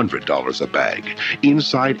 it's $100 a bag.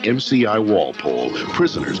 Inside MCI Walpole,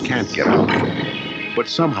 prisoners can't get out. But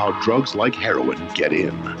somehow drugs like heroin get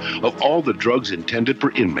in. Of all the drugs intended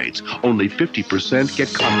for inmates, only 50%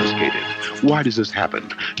 get confiscated. Why does this happen?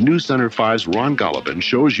 News Center 5's Ron Gollivin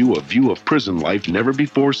shows you a view of prison life never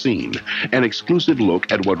before seen. An exclusive look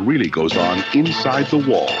at what really goes on inside the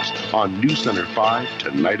walls on News Center 5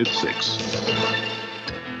 tonight at 6.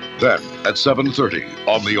 Then at 7:30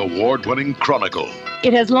 on the award-winning Chronicle.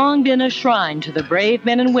 It has long been a shrine to the brave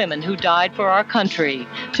men and women who died for our country.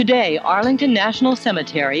 Today, Arlington National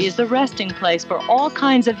Cemetery is the resting place for all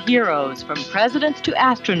kinds of heroes, from presidents to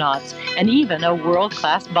astronauts, and even a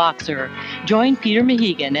world-class boxer. Join Peter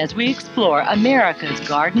Mehegan as we explore America's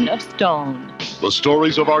Garden of Stone. The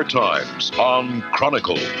stories of our times on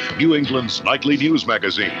Chronicle, New England's nightly news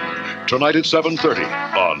magazine. Tonight at 7:30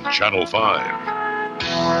 on Channel 5.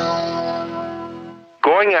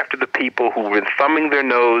 Going after the people who've been thumbing their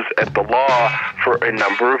nose at the law for a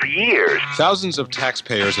number of years. Thousands of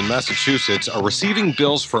taxpayers in Massachusetts are receiving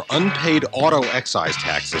bills for unpaid auto excise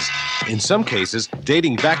taxes, in some cases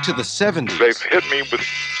dating back to the 70s. They've hit me with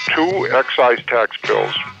 2 excise tax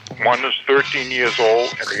bills. One is 13 years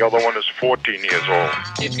old, and the other one is 14 years old.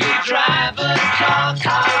 If you drive a car,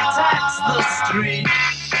 tax the street.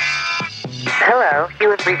 Hello, you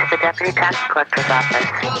have reached the Deputy Tax Collector's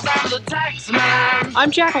Office. I'm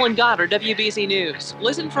Jacqueline Goddard, WBZ News.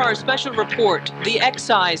 Listen for our special report, The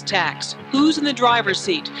Excise Tax. Who's in the driver's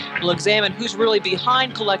seat? We'll examine who's really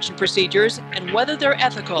behind collection procedures and whether they're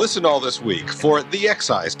ethical. Listen all this week for The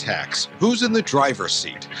Excise Tax. Who's in the driver's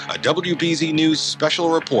seat? A WBZ News special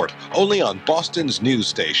report, only on Boston's news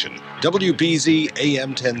station, WBZ AM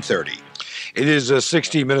 1030. It is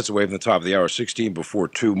 16 minutes away from the top of the hour, 16 before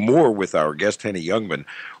 2. More with our guest, Henny Youngman,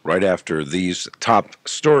 right after these top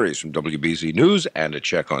stories from WBZ News and a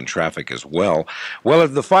check on traffic as well. Well,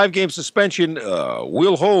 the 5-game suspension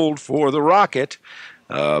will hold for the Rocket.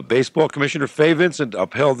 Baseball Commissioner Fay Vincent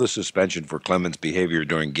upheld the suspension for Clemens' behavior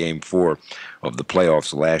during Game 4 of the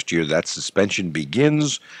playoffs last year. That suspension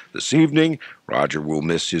begins this evening. Roger will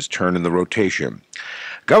miss his turn in the rotation.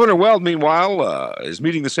 Governor Weld, meanwhile, is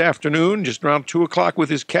meeting this afternoon just around 2 o'clock with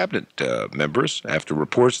his cabinet members after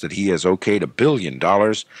reports that he has okayed $1 billion.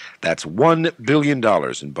 That's $1 billion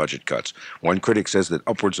in budget cuts. One critic says that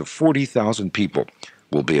upwards of 40,000 people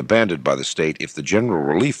will be abandoned by the state if the General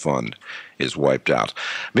Relief Fund is wiped out.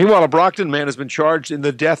 Meanwhile, a Brockton man has been charged in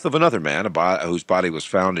the death of another man whose body was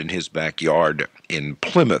found in his backyard in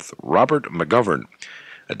Plymouth. Robert McGovern,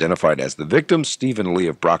 identified as the victim, Stephen Lee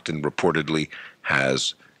of Brockton, reportedly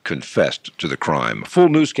has confessed to the crime. Full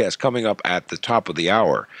newscast coming up at the top of the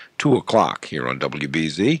hour, 2 o'clock here on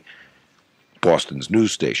WBZ, Boston's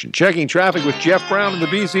news station. Checking traffic with Jeff Brown in the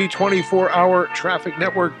BZ 24-hour traffic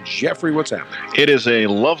network. Jeffrey, what's happening? It is a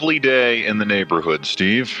lovely day in the neighborhood,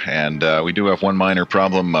 Steve, and we do have one minor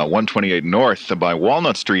problem. 128 North by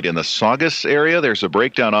Walnut Street in the Saugus area. There's a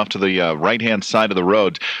breakdown off to the right-hand side of the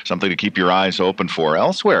road, something to keep your eyes open for.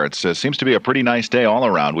 Elsewhere, it seems to be a pretty nice day all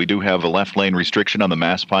around. We do have a left lane restriction on the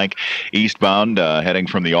Mass Pike eastbound, heading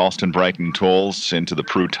from the Alston-Brighton tolls into the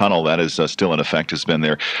Prue Tunnel. That is still in effect, has been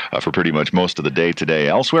there for pretty much most rest of the day today.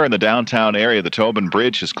 Elsewhere in the downtown area, the Tobin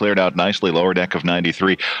Bridge has cleared out nicely, lower deck of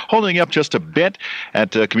 93. Holding up just a bit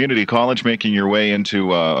at Community College, making your way into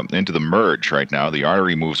the merge right now. The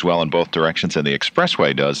artery moves well in both directions, and the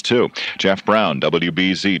expressway does too. Jeff Brown,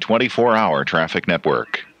 WBZ 24-hour traffic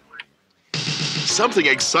network. Something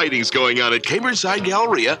exciting's going on at Cambridgeside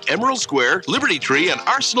Galleria, Emerald Square, Liberty Tree, and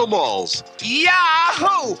Arsenal Malls.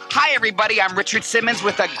 Yahoo! Hi, everybody. I'm Richard Simmons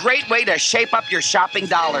with a great way to shape up your shopping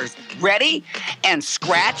dollars. Ready? And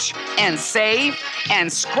scratch, and save,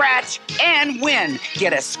 and scratch, and win.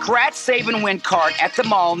 Get a Scratch, Save, and Win card at the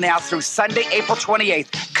mall now through Sunday, April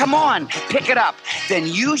 28th. Come on, pick it up. Then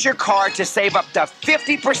use your card to save up to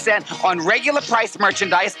 50% on regular price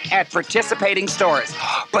merchandise at participating stores.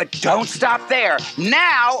 But don't stop there.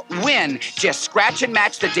 Now, win. Just scratch and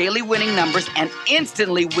match the daily winning numbers and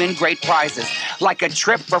instantly win great prizes. Like a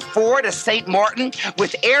trip for 4 to St. Martin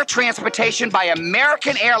with air transportation by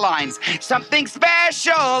American Airlines. Something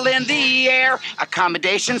special in the air.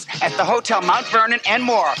 Accommodations at the Hotel Mount Vernon and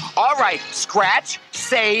more. All right, scratch,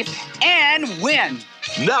 save, and win.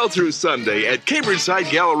 Now through Sunday at Cambridgeside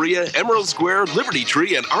Galleria, Emerald Square, Liberty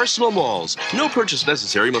Tree, and Arsenal Malls. No purchase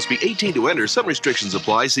necessary. Must be 18 to enter. Some restrictions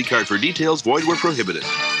apply. See card for details. Void where prohibited.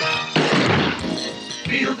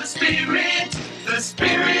 Feel the spirit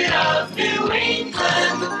of New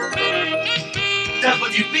England.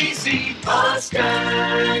 WBC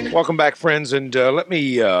Boston. Welcome back, friends, and let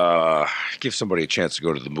me give somebody a chance to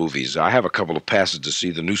go to the movies. I have a couple of passes to see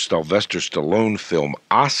the new Sylvester Stallone film,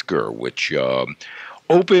 Oscar, which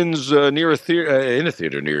opens in a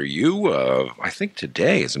theater near you, I think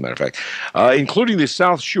today, as a matter of fact, including the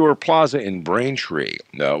South Shore Plaza in Braintree.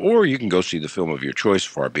 Or you can go see the film of your choice,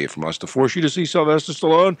 far be it from us to force you to see Sylvester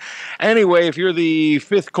Stallone. Anyway, if you're the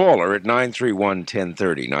fifth caller at 931-1030,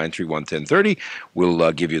 931-1030,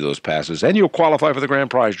 we'll give you those passes, and you'll qualify for the grand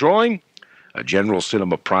prize drawing. A General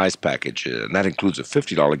Cinema prize package, and that includes a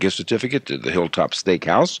 $50 gift certificate to the Hilltop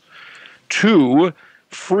Steakhouse, 2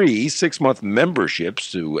 free 6-month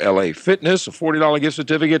memberships to LA Fitness, a $40 gift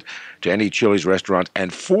certificate to any Chili's restaurant,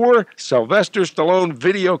 and 4 Sylvester Stallone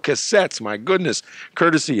video cassettes, my goodness,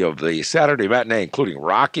 courtesy of the Saturday matinee, including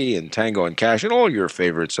Rocky and Tango and Cash and all your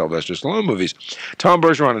favorite Sylvester Stallone movies. Tom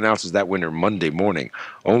Bergeron announces that winner Monday morning,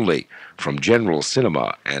 only from General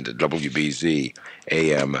Cinema and WBZ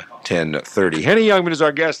AM 1030. Henny Youngman is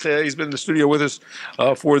our guest. He's been in the studio with us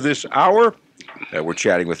for this hour. We're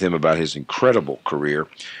chatting with him about his incredible career,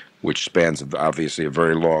 which spans obviously a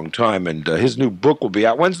very long time. And his new book will be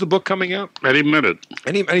out. When's the book coming out? Any minute.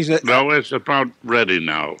 No, it's about ready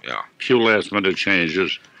now. Yeah. Few last minute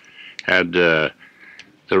changes. Had the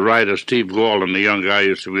writer Steve Gordon, the young guy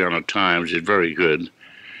used to be on the Times. He's very good.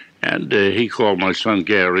 And he called my son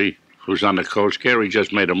Gary, who's on the coast. Gary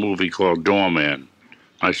just made a movie called Doorman.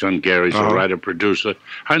 My son Gary's a writer-producer.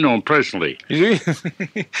 I know him personally. And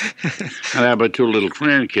I have my 2 little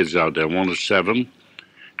grandkids out there. One is 7,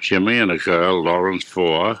 Jimmy, and a girl, Lawrence,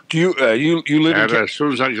 4. Do you live and as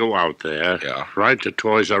soon as I go out there, right to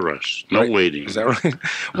Toys R Us. No waiting. Is that right?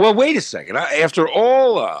 Well, wait a second. After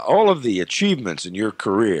all of the achievements in your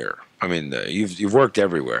career, I mean, you've worked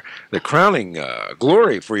everywhere. The crowning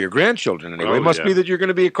glory for your grandchildren, anyway, must be that you're going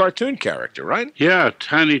to be a cartoon character, right? Yeah,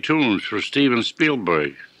 Tiny Toons for Steven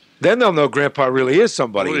Spielberg. Then they'll know Grandpa really is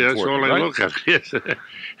somebody that's important, all I right? look at. Yes.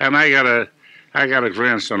 And I got a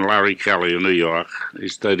grandson, Larry Kelly, in New York.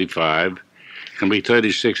 He's 35. Can be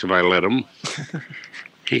 36 if I let him.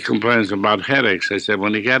 He complains about headaches. I said,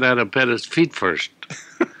 when he got out of bed, his feet first.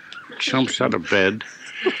 Jumps out of bed.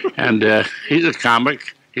 And he's a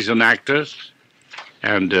comic. He's an actor,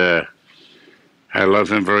 and I love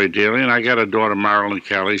him very dearly. And I got a daughter, Marilyn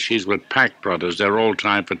Kelly. She's with Pack Brothers. They're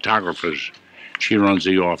old-time photographers. She runs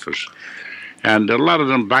the office. And a lot of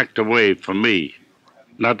them backed away from me,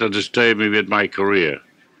 not to disturb me with my career.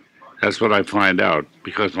 That's what I find out,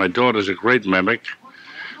 because my daughter's a great mimic.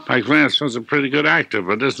 My grandson's a pretty good actor,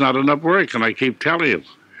 but there's not enough work, and I keep telling him.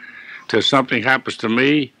 Till something happens to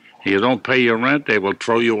me, you don't pay your rent, they will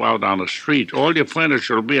throw you out on the street. All your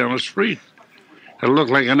furniture will be on the street. It'll look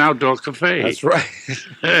like an outdoor cafe. That's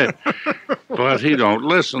right. But he don't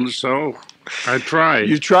listen, so I try.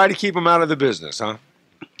 You try to keep him out of the business, huh?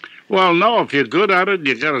 Well, no, if you're good at it,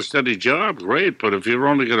 you got a steady job, great. But if you're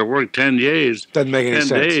only going to work 10 days, doesn't make any 10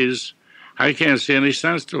 sense. days, I can't see any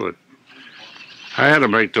sense to it. I had to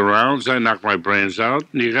make the rounds. I knocked my brains out,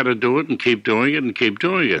 and you got to do it and keep doing it and keep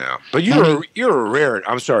doing it. Yeah. But you're a rare.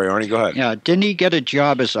 I'm sorry, Arnie. Go ahead. Yeah, didn't he get a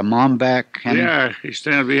job as a mom back? Henny? Yeah, he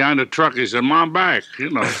stands behind the truck. He said, "Mom, back." You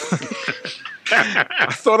know. I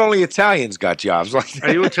thought only Italians got jobs like that.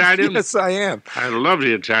 Are you Italian? Yes, I am. I love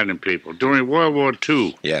the Italian people. During World War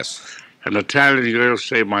II, yes, An Italian girl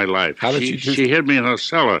saved my life. How did she hid me in her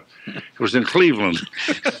cellar. It was in Cleveland.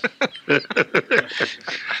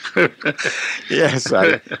 Yes,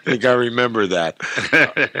 I think I remember that.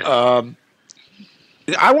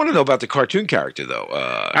 I want to know about the cartoon character, though.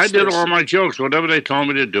 I did all my jokes. Whatever they told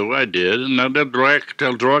me to do, I did. And then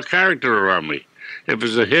they'll draw a character around me. If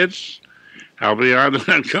it's a hit, I'll be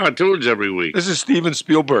on cartoons every week. This is Steven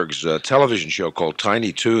Spielberg's television show called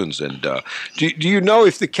Tiny Toons. And do you know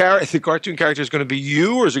if the cartoon character is going to be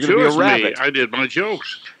you, or is it going to be a rabbit? Me. I did my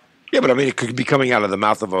jokes. Yeah, but I mean, it could be coming out of the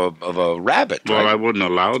mouth of a rabbit. Well, right? I wouldn't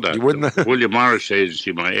allow that. You wouldn't? William Morris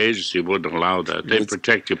Agency, my agency, wouldn't allow that. They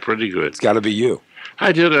protect you pretty good. It's got to be you.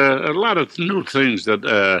 I did a lot of new things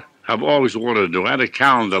that I've always wanted to do. I had a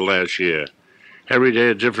calendar last year. Every day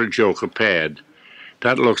a different joke, a pad.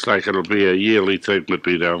 That looks like it'll be a yearly thing with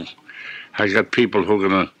me now. I got people who are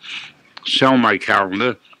going to sell my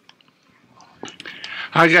calendar.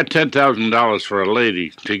 I got $10,000 for a lady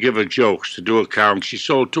to give her jokes, to do a calendar. She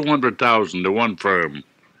sold $200,000 to one firm.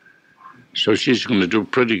 So she's going to do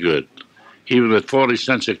pretty good. Even at 40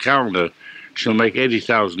 cents a calendar, she'll make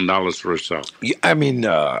 $80,000 for herself. I mean,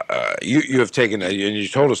 you have taken, and you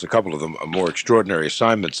told us a couple of them, more extraordinary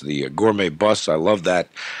assignments. The gourmet bus, I love that.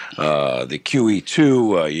 The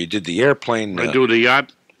QE2, you did the airplane. I do the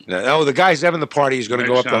yacht. Oh, the guy's having the party. He's going to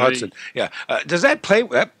go up the Hudson. Yeah. Does that pay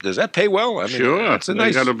well? I mean, Sure. That's a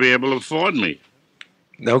nice. They got to be able to afford me.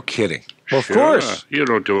 No kidding. Well, of Sure. course. You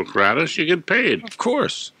don't do it gratis. You get paid. Of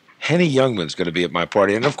course. Henny Youngman's going to be at my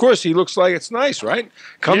party. And, of course, he looks like it's nice, right?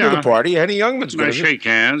 Come to the party. Henny Youngman's going I to shake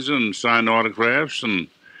hands and sign autographs, and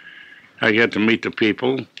I get to meet the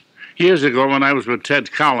people. Years ago, when I was with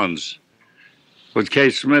Ted Collins, with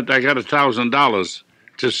Kate Smith, I got $1,000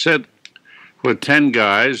 to sit with 10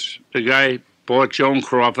 guys. The guy bought Joan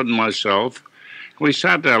Crawford and myself. We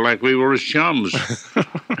sat there like we were his chums.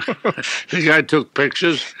 The guy took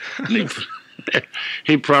pictures. And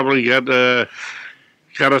he probably got a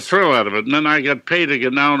thrill out of it. And then I got paid to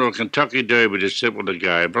get down to a Kentucky Derby to sit with a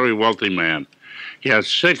guy, a very wealthy man. He had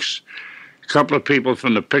a couple of people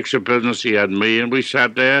from the picture business. He had me, and we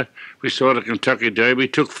sat there. We saw the Kentucky Derby,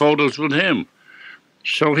 took photos with him.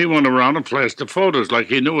 So he went around and flashed the photos like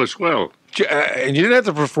he knew us well. And you didn't have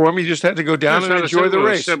to perform. You just had to go down and enjoy the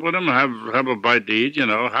race. Sit with him, have a bite to eat,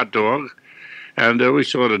 hot dog. And we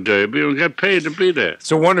saw the Derby and got paid to be there. It's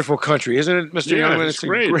a wonderful country, isn't it, Mr. Youngman? It's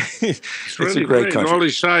great. It's really a great country. All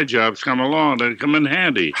these side jobs come along. They come in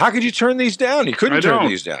handy. How could you turn these down? You couldn't turn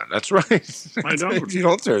these down. That's right. I don't. You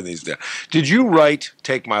don't turn these down. Did you write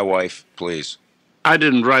Take My Wife, Please? I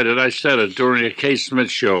didn't write it. I said it during a Kate Smith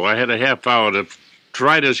show. I had a half hour. The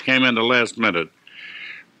writers came in the last minute.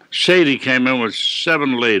 Sadie came in with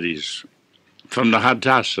 7 ladies from the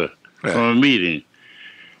Hadassah from a meeting.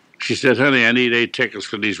 She said, honey, I need 8 tickets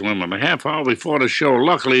for these women. A half hour before the show,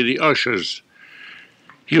 luckily the ushers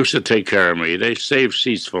used to take care of me. They saved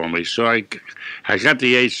seats for me. So I got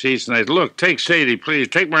the 8 seats, and I said, look, take Sadie, please.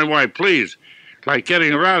 Take my wife, please. Like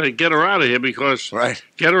getting her out, get her out of here, because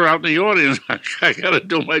get her out in the audience. I got to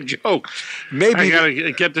do my jokes. I got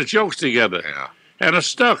to get the jokes together. Yeah. And it's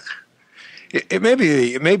stuck. It may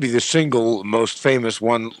be the single most famous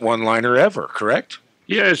one-liner ever, correct?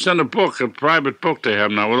 Yeah, it's in a book, a private book they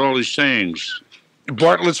have now with all these sayings.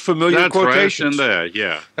 Bartlett's Familiar Quotations. That's right, in there,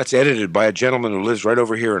 yeah. That's edited by a gentleman who lives right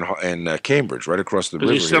over here in Cambridge, right across the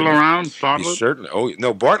river. Is he still around, Bartlett? He's certainly. Oh,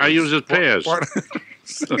 no, Bartlett. I use his pairs.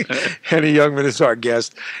 Henny Youngman is our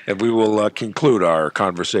guest, and we will conclude our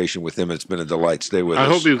conversation with him. It's been a delight. Stay with us.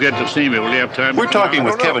 I hope you get to see me. Will you have time? We're talking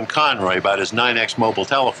with Kevin Conroy about his 9X mobile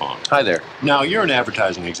telephone. Hi there. Now, you're an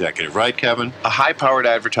advertising executive, right, Kevin? A high-powered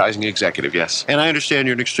advertising executive, yes. And I understand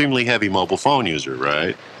you're an extremely heavy mobile phone user,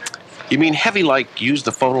 right? You mean heavy like use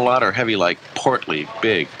the phone a lot, or heavy like portly,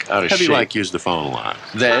 big, out of shape? Heavy like use the phone a lot.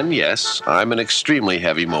 Then, yes, I'm an extremely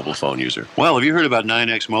heavy mobile phone user. Well, have you heard about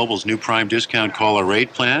 9X Mobile's new Prime Discount Caller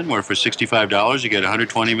Rate Plan, where for $65 you get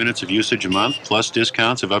 120 minutes of usage a month, plus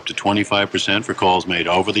discounts of up to 25% for calls made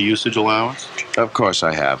over the usage allowance? Of course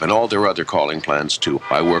I have, and all their other calling plans, too.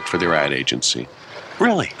 I work for their ad agency.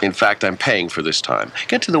 Really? In fact, I'm paying for this time.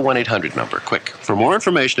 Get to the 1-800 number, quick. For more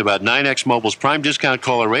information about 9X Mobile's Prime Discount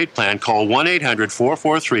Caller Rate Plan, call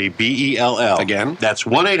 1-800-443-BELL. Again? That's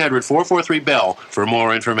 1-800-443-BELL for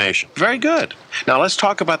more information. Very good. Now let's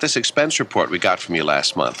talk about this expense report we got from you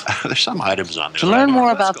last month. There's some items on there. To learn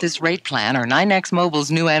more about this rate plan or 9X Mobile's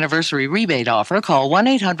new anniversary rebate offer, call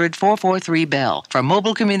 1-800-443-BELL. For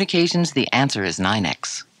mobile communications, the answer is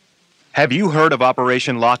 9X. Have you heard of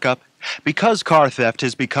Operation Lockup? Because car theft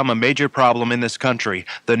has become a major problem in this country,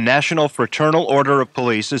 the National Fraternal Order of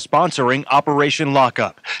Police is sponsoring Operation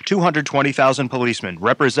Lockup. 220,000 policemen,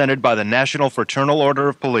 represented by the National Fraternal Order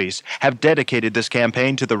of Police, have dedicated this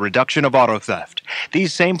campaign to the reduction of auto theft.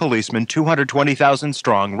 These same policemen, 220,000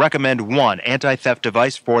 strong, recommend one anti-theft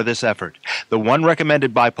device for this effort. The one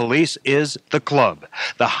recommended by police is the club.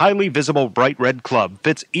 The highly visible bright red club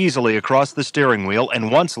fits easily across the steering wheel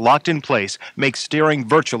and once locked in place makes steering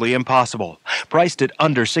virtually impossible. Priced at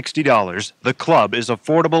under $60, the club is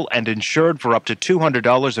affordable and insured for up to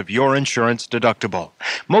 $200 of your insurance deductible.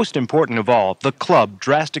 Most important of all, the club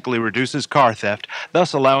drastically reduces car theft,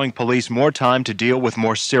 thus allowing police more time to deal with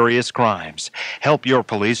more serious crimes. Help your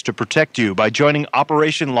police to protect you by joining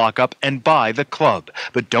Operation Lockup and buy the club.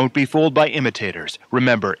 But don't be fooled by imitators.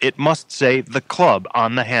 Remember, it must say the club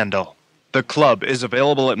on the handle. The club is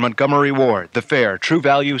available at Montgomery Ward, The Fair, True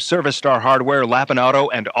Value, Service Star Hardware, Lappin Auto,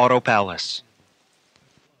 and Auto Palace.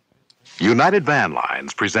 United Van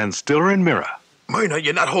Lines presents Stiller and Mira. Myrna,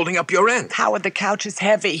 you're not holding up your end. Howard, the couch is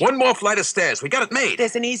heavy. One more flight of stairs. We got it made.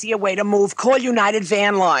 There's an easier way to move. Call United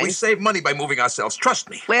Van Lines. We save money by moving ourselves. Trust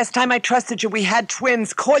me. Last time I trusted you, we had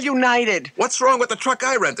twins. Call United. What's wrong with the truck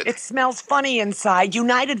I rented? It smells funny inside.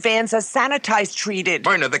 United Vans are sanitized treated.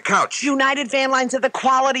 Myrna, the couch. United Van Lines are the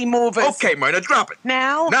quality movers. Okay, Myrna, drop it.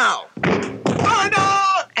 Now? Now. Myrna!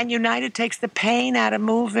 And United takes the pain out of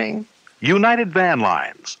moving. United Van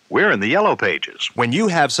Lines. We're in the yellow pages. When you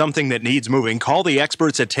have something that needs moving, call the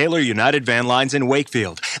experts at Taylor United Van Lines in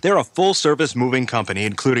Wakefield. They're a full-service moving company,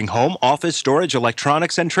 including home, office, storage,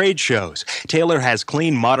 electronics, and trade shows. Taylor has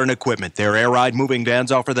clean, modern equipment. Their air ride moving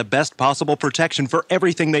vans offer the best possible protection for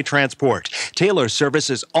everything they transport. Taylor's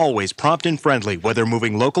service is always prompt and friendly. Whether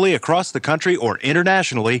moving locally, across the country, or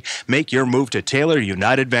internationally, make your move to Taylor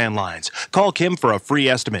United Van Lines. Call Kim for a free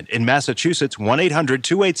estimate. In Massachusetts,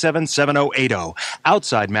 1-800-287-7080.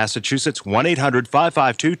 Outside Massachusetts,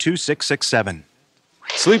 1-800-552-2667.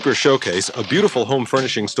 Sleeper Showcase, a beautiful home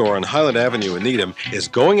furnishing store on Highland Avenue in Needham, is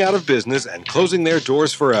going out of business and closing their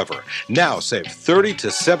doors forever. Now save 30 to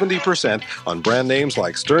 70% on brand names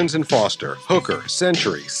like Stearns & Foster, Hooker,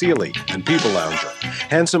 Century, Sealy, and People Lounger.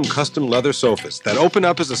 Handsome custom leather sofas that open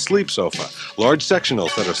up as a sleep sofa. Large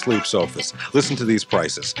sectionals that are sleep sofas. Listen to these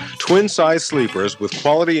prices. Twin-size sleepers with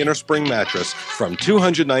quality inner spring mattress from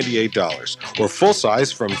 $298, or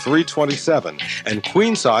full-size from $327, and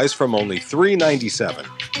queen-size from only $397.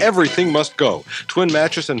 Everything must go. Twin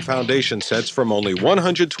mattress and foundation sets from only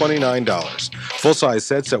 $129. Full-size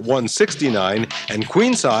sets at $169 and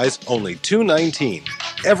queen size only $219.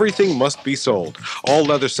 Everything must be sold. All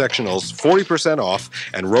leather sectionals 40% off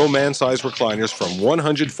and row man-size recliners from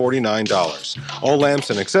 $149. All lamps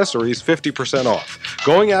and accessories 50% off.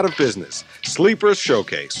 Going out of business. Sleepers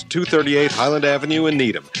Showcase, 238 Highland Avenue in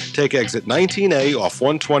Needham. Take exit 19A off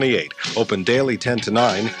 128. Open daily 10 to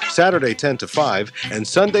 9, Saturday 10 to 5, and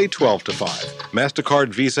Sunday 12 to 5. MasterCard,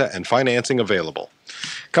 Visa, and financing available.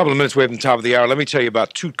 A couple of minutes away from the top of the hour, let me tell you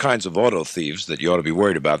about two kinds of auto thieves that you ought to be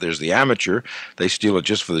worried about. There's the amateur, they steal it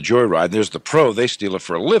just for the joyride, and there's the pro, they steal it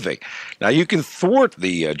for a living. Now, you can thwart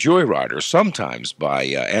the joyrider sometimes by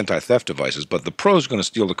anti-theft devices, but the pro's going to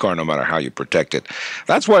steal the car no matter how you protect it.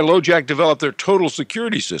 That's why LoJack developed their total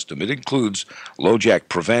security system. It includes LoJack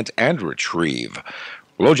Prevent and Retrieve.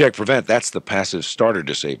 LoJack Prevent, that's the passive starter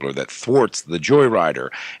disabler that thwarts the joyrider.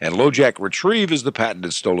 And LoJack Retrieve is the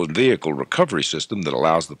patented stolen vehicle recovery system that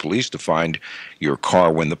allows the police to find your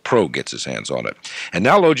car when the pro gets his hands on it. And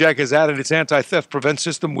now LoJack has added its anti-theft prevent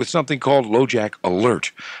system with something called LoJack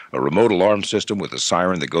Alert, a remote alarm system with a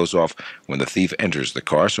siren that goes off when the thief enters the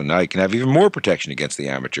car. So now you can have even more protection against the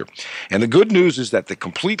amateur. And the good news is that the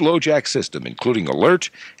complete LoJack system, including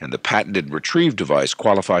Alert and the patented Retrieve device,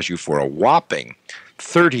 qualifies you for a whopping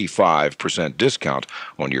 35% discount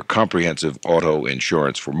on your comprehensive auto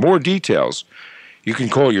insurance. For more details, you can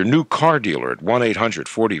call your new car dealer at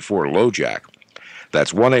 1-800-44-LoJack.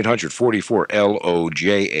 That's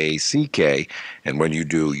 1-800-44-LOJACK. And when you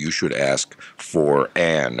do, you should ask for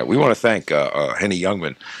Ann. We want to thank Henny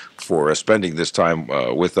Youngman for spending this time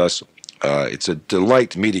with us. It's a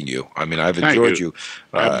delight meeting you. I mean, I've enjoyed you.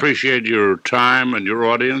 I appreciate your time and your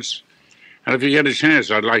audience. And if you get a chance,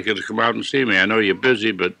 I'd like you to come out and see me. I know you're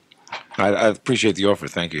busy, but I appreciate the offer.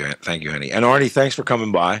 Thank you, Henny. And Arnie, thanks for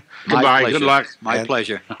coming by. Goodbye. Good luck. My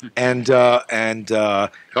pleasure. And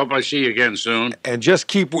hope I see you again soon. And you're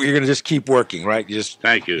going to just keep working, right?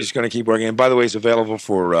 Thank you. You're just going to keep working. And by the way, it's available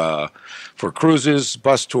for cruises,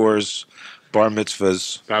 bus tours, bar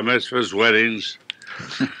mitzvahs, weddings.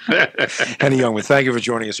 Henny Youngman, thank you for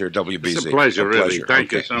joining us here at WBZ. It's a pleasure, really.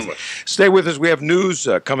 Thank you so much. Stay with us. We have news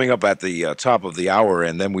coming up at the top of the hour,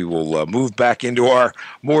 and then we will move back into our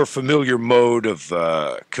more familiar mode of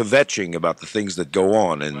kvetching about the things that go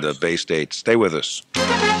on in the Bay State. Stay with us.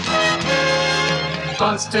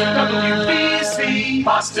 Boston, WBC,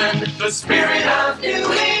 Boston, the spirit of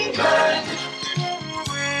New England.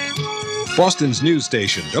 Boston's news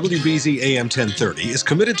station, WBZ AM 1030, is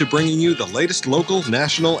committed to bringing you the latest local,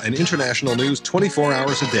 national, and international news 24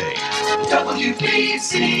 hours a day.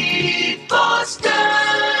 WBC Boston.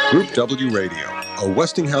 Group W Radio, a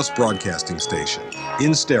Westinghouse broadcasting station,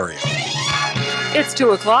 in stereo. It's 2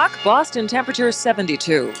 o'clock. Boston temperature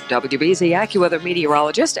 72. WBZ AccuWeather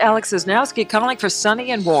meteorologist Alex Cisnowski calling for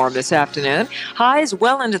sunny and warm this afternoon. Highs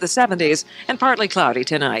well into the 70s and partly cloudy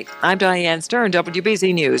tonight. I'm Diane Stern,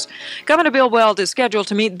 WBZ News. Governor Bill Weld is scheduled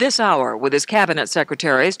to meet this hour with his cabinet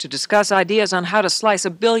secretaries to discuss ideas on how to slice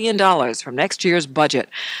 $1 billion from next year's budget.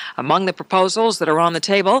 Among the proposals that are on the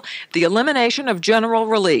table, the elimination of general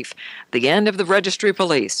relief, the end of the registry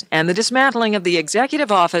police, and the dismantling of the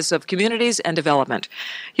Executive Office of Communities and Development.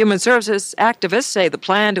 Human services activists say the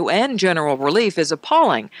plan to end general relief is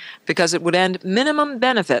appalling because it would end minimum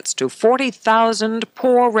benefits to 40,000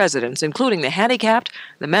 poor residents, including the handicapped,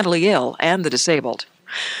 the mentally ill, and the disabled.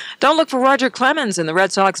 Don't look for Roger Clemens in the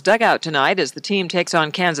Red Sox dugout tonight as the team takes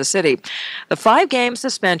on Kansas City. The 5-game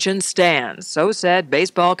suspension stands, so said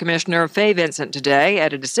Baseball Commissioner Fay Vincent today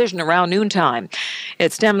at a decision around noontime.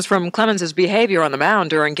 It stems from Clemens' behavior on the mound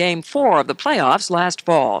during Game 4 of the playoffs last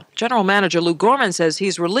fall. General Manager Lou Gorman says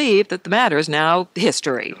he's relieved that the matter is now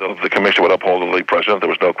history. The commission would uphold the league president. There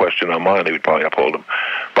was no question on mine. He would probably uphold him.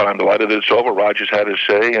 But I'm delighted that it's over. Rogers had his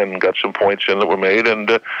say and got some points in that were made, and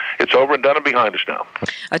it's over and done and behind us now.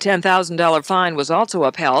 A $10,000 fine was also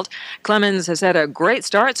upheld. Clemens has had a great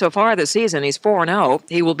start so far this season. He's 4-0.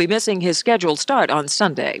 He will be missing his scheduled start on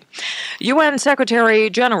Sunday. UN Secretary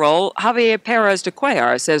General Javier Perez de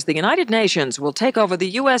Cuellar says the United Nations will take over the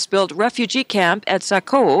U.S.-built refugee camp at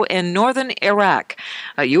Saqqo in northern Iraq.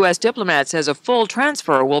 A U.S. diplomat says a full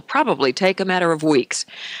transfer will probably take a matter of weeks.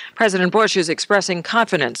 President Bush is expressing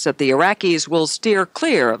confidence that the Iraqis will steer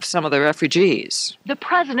clear of some of the refugees. The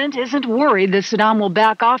president isn't worried that Saddam will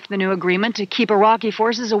back off the new agreement to keep Iraqi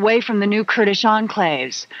forces away from the new Kurdish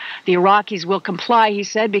enclaves. The Iraqis will comply, he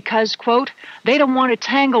said, because, quote, they don't want to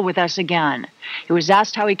tangle with us again. He was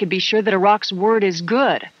asked how he could be sure that Iraq's word is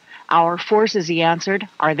good. Our forces, he answered,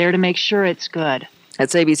 are there to make sure it's good.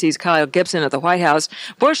 That's ABC's Kyle Gibson at the White House.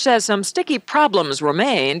 Bush says some sticky problems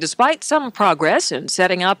remain despite some progress in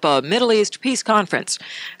setting up a Middle East peace conference.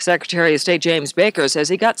 Secretary of State James Baker says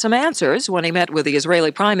he got some answers when he met with the Israeli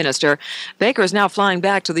Prime Minister. Baker is now flying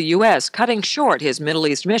back to the U.S., cutting short his Middle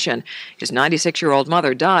East mission. His 96-year-old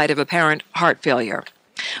mother died of apparent heart failure.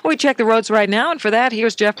 We check the roads right now, and for that,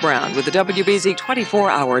 here's Jeff Brown with the WBZ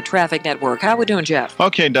 24-hour traffic network. How are we doing, Jeff?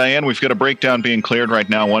 Okay, Diane, we've got a breakdown being cleared right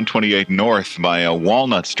now, 128 north by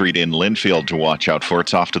Walnut Street in Linfield to watch out for.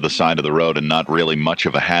 It's off to the side of the road and not really much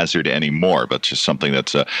of a hazard anymore, but just something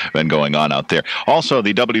that's been going on out there. Also,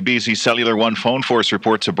 the WBZ Cellular One phone force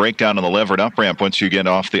reports a breakdown on the Leverett up-ramp once you get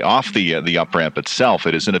off the up-ramp itself.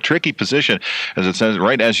 It is in a tricky position, as it says,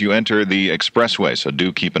 right as you enter the expressway, so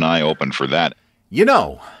do keep an eye open for that. You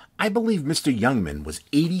know, I believe Mr. Youngman was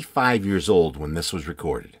 85 years old when this was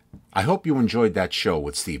recorded. I hope you enjoyed that show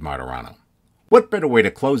with Steve Martorano. What better way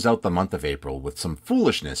to close out the month of April with some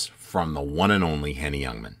foolishness from the one and only Henny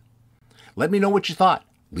Youngman? Let me know what you thought.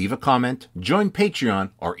 Leave a comment, join Patreon,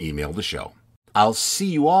 or email the show. I'll see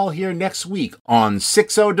you all here next week on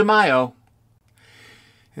 6-0 de Mayo.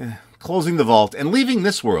 Closing the vault and leaving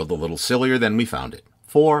this world a little sillier than we found it.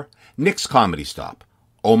 For Nick's Comedy Stop,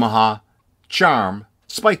 Omaha, Charm,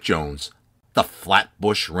 Spike Jones, the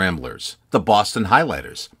Flatbush Ramblers, the Boston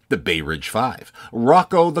Highlighters, the Bay Ridge Five,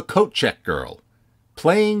 Rocco the Coat Check Girl,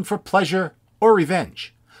 Playing for Pleasure or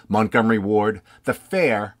Revenge, Montgomery Ward, The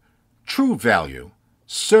Fair, True Value,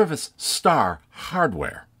 Service Star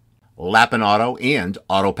Hardware, Lappin Auto and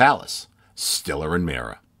Auto Palace, Stiller and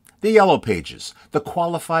Mira, the Yellow Pages, the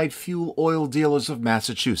Qualified Fuel Oil Dealers of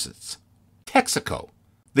Massachusetts, Texaco,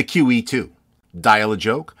 the QE2, Dial a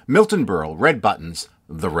Joke, Milton Berle, Red Buttons,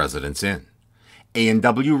 The Residence Inn,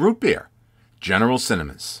 A&W Root Beer, General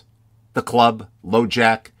Cinemas, The Club,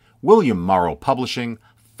 LoJack, William Morrow Publishing,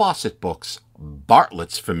 Fawcett Books,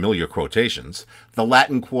 Bartlett's Familiar Quotations, The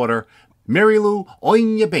Latin Quarter, Mary Lou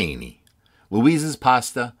Ognabeni, Louise's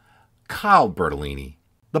Pasta, Carl Bertolini,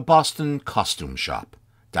 The Boston Costume Shop,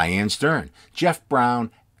 Diane Stern, Jeff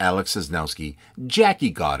Brown, Alex Cisnowski, Jackie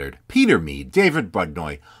Goddard, Peter Mead, David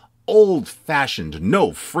Brudnoy, Old-Fashioned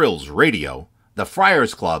No Frills Radio, the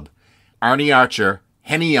Friars Club, Arnie Archer,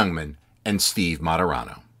 Henny Youngman, and Steve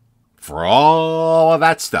Martorano. For all of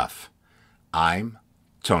that stuff, I'm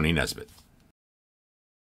Tony Nesbitt.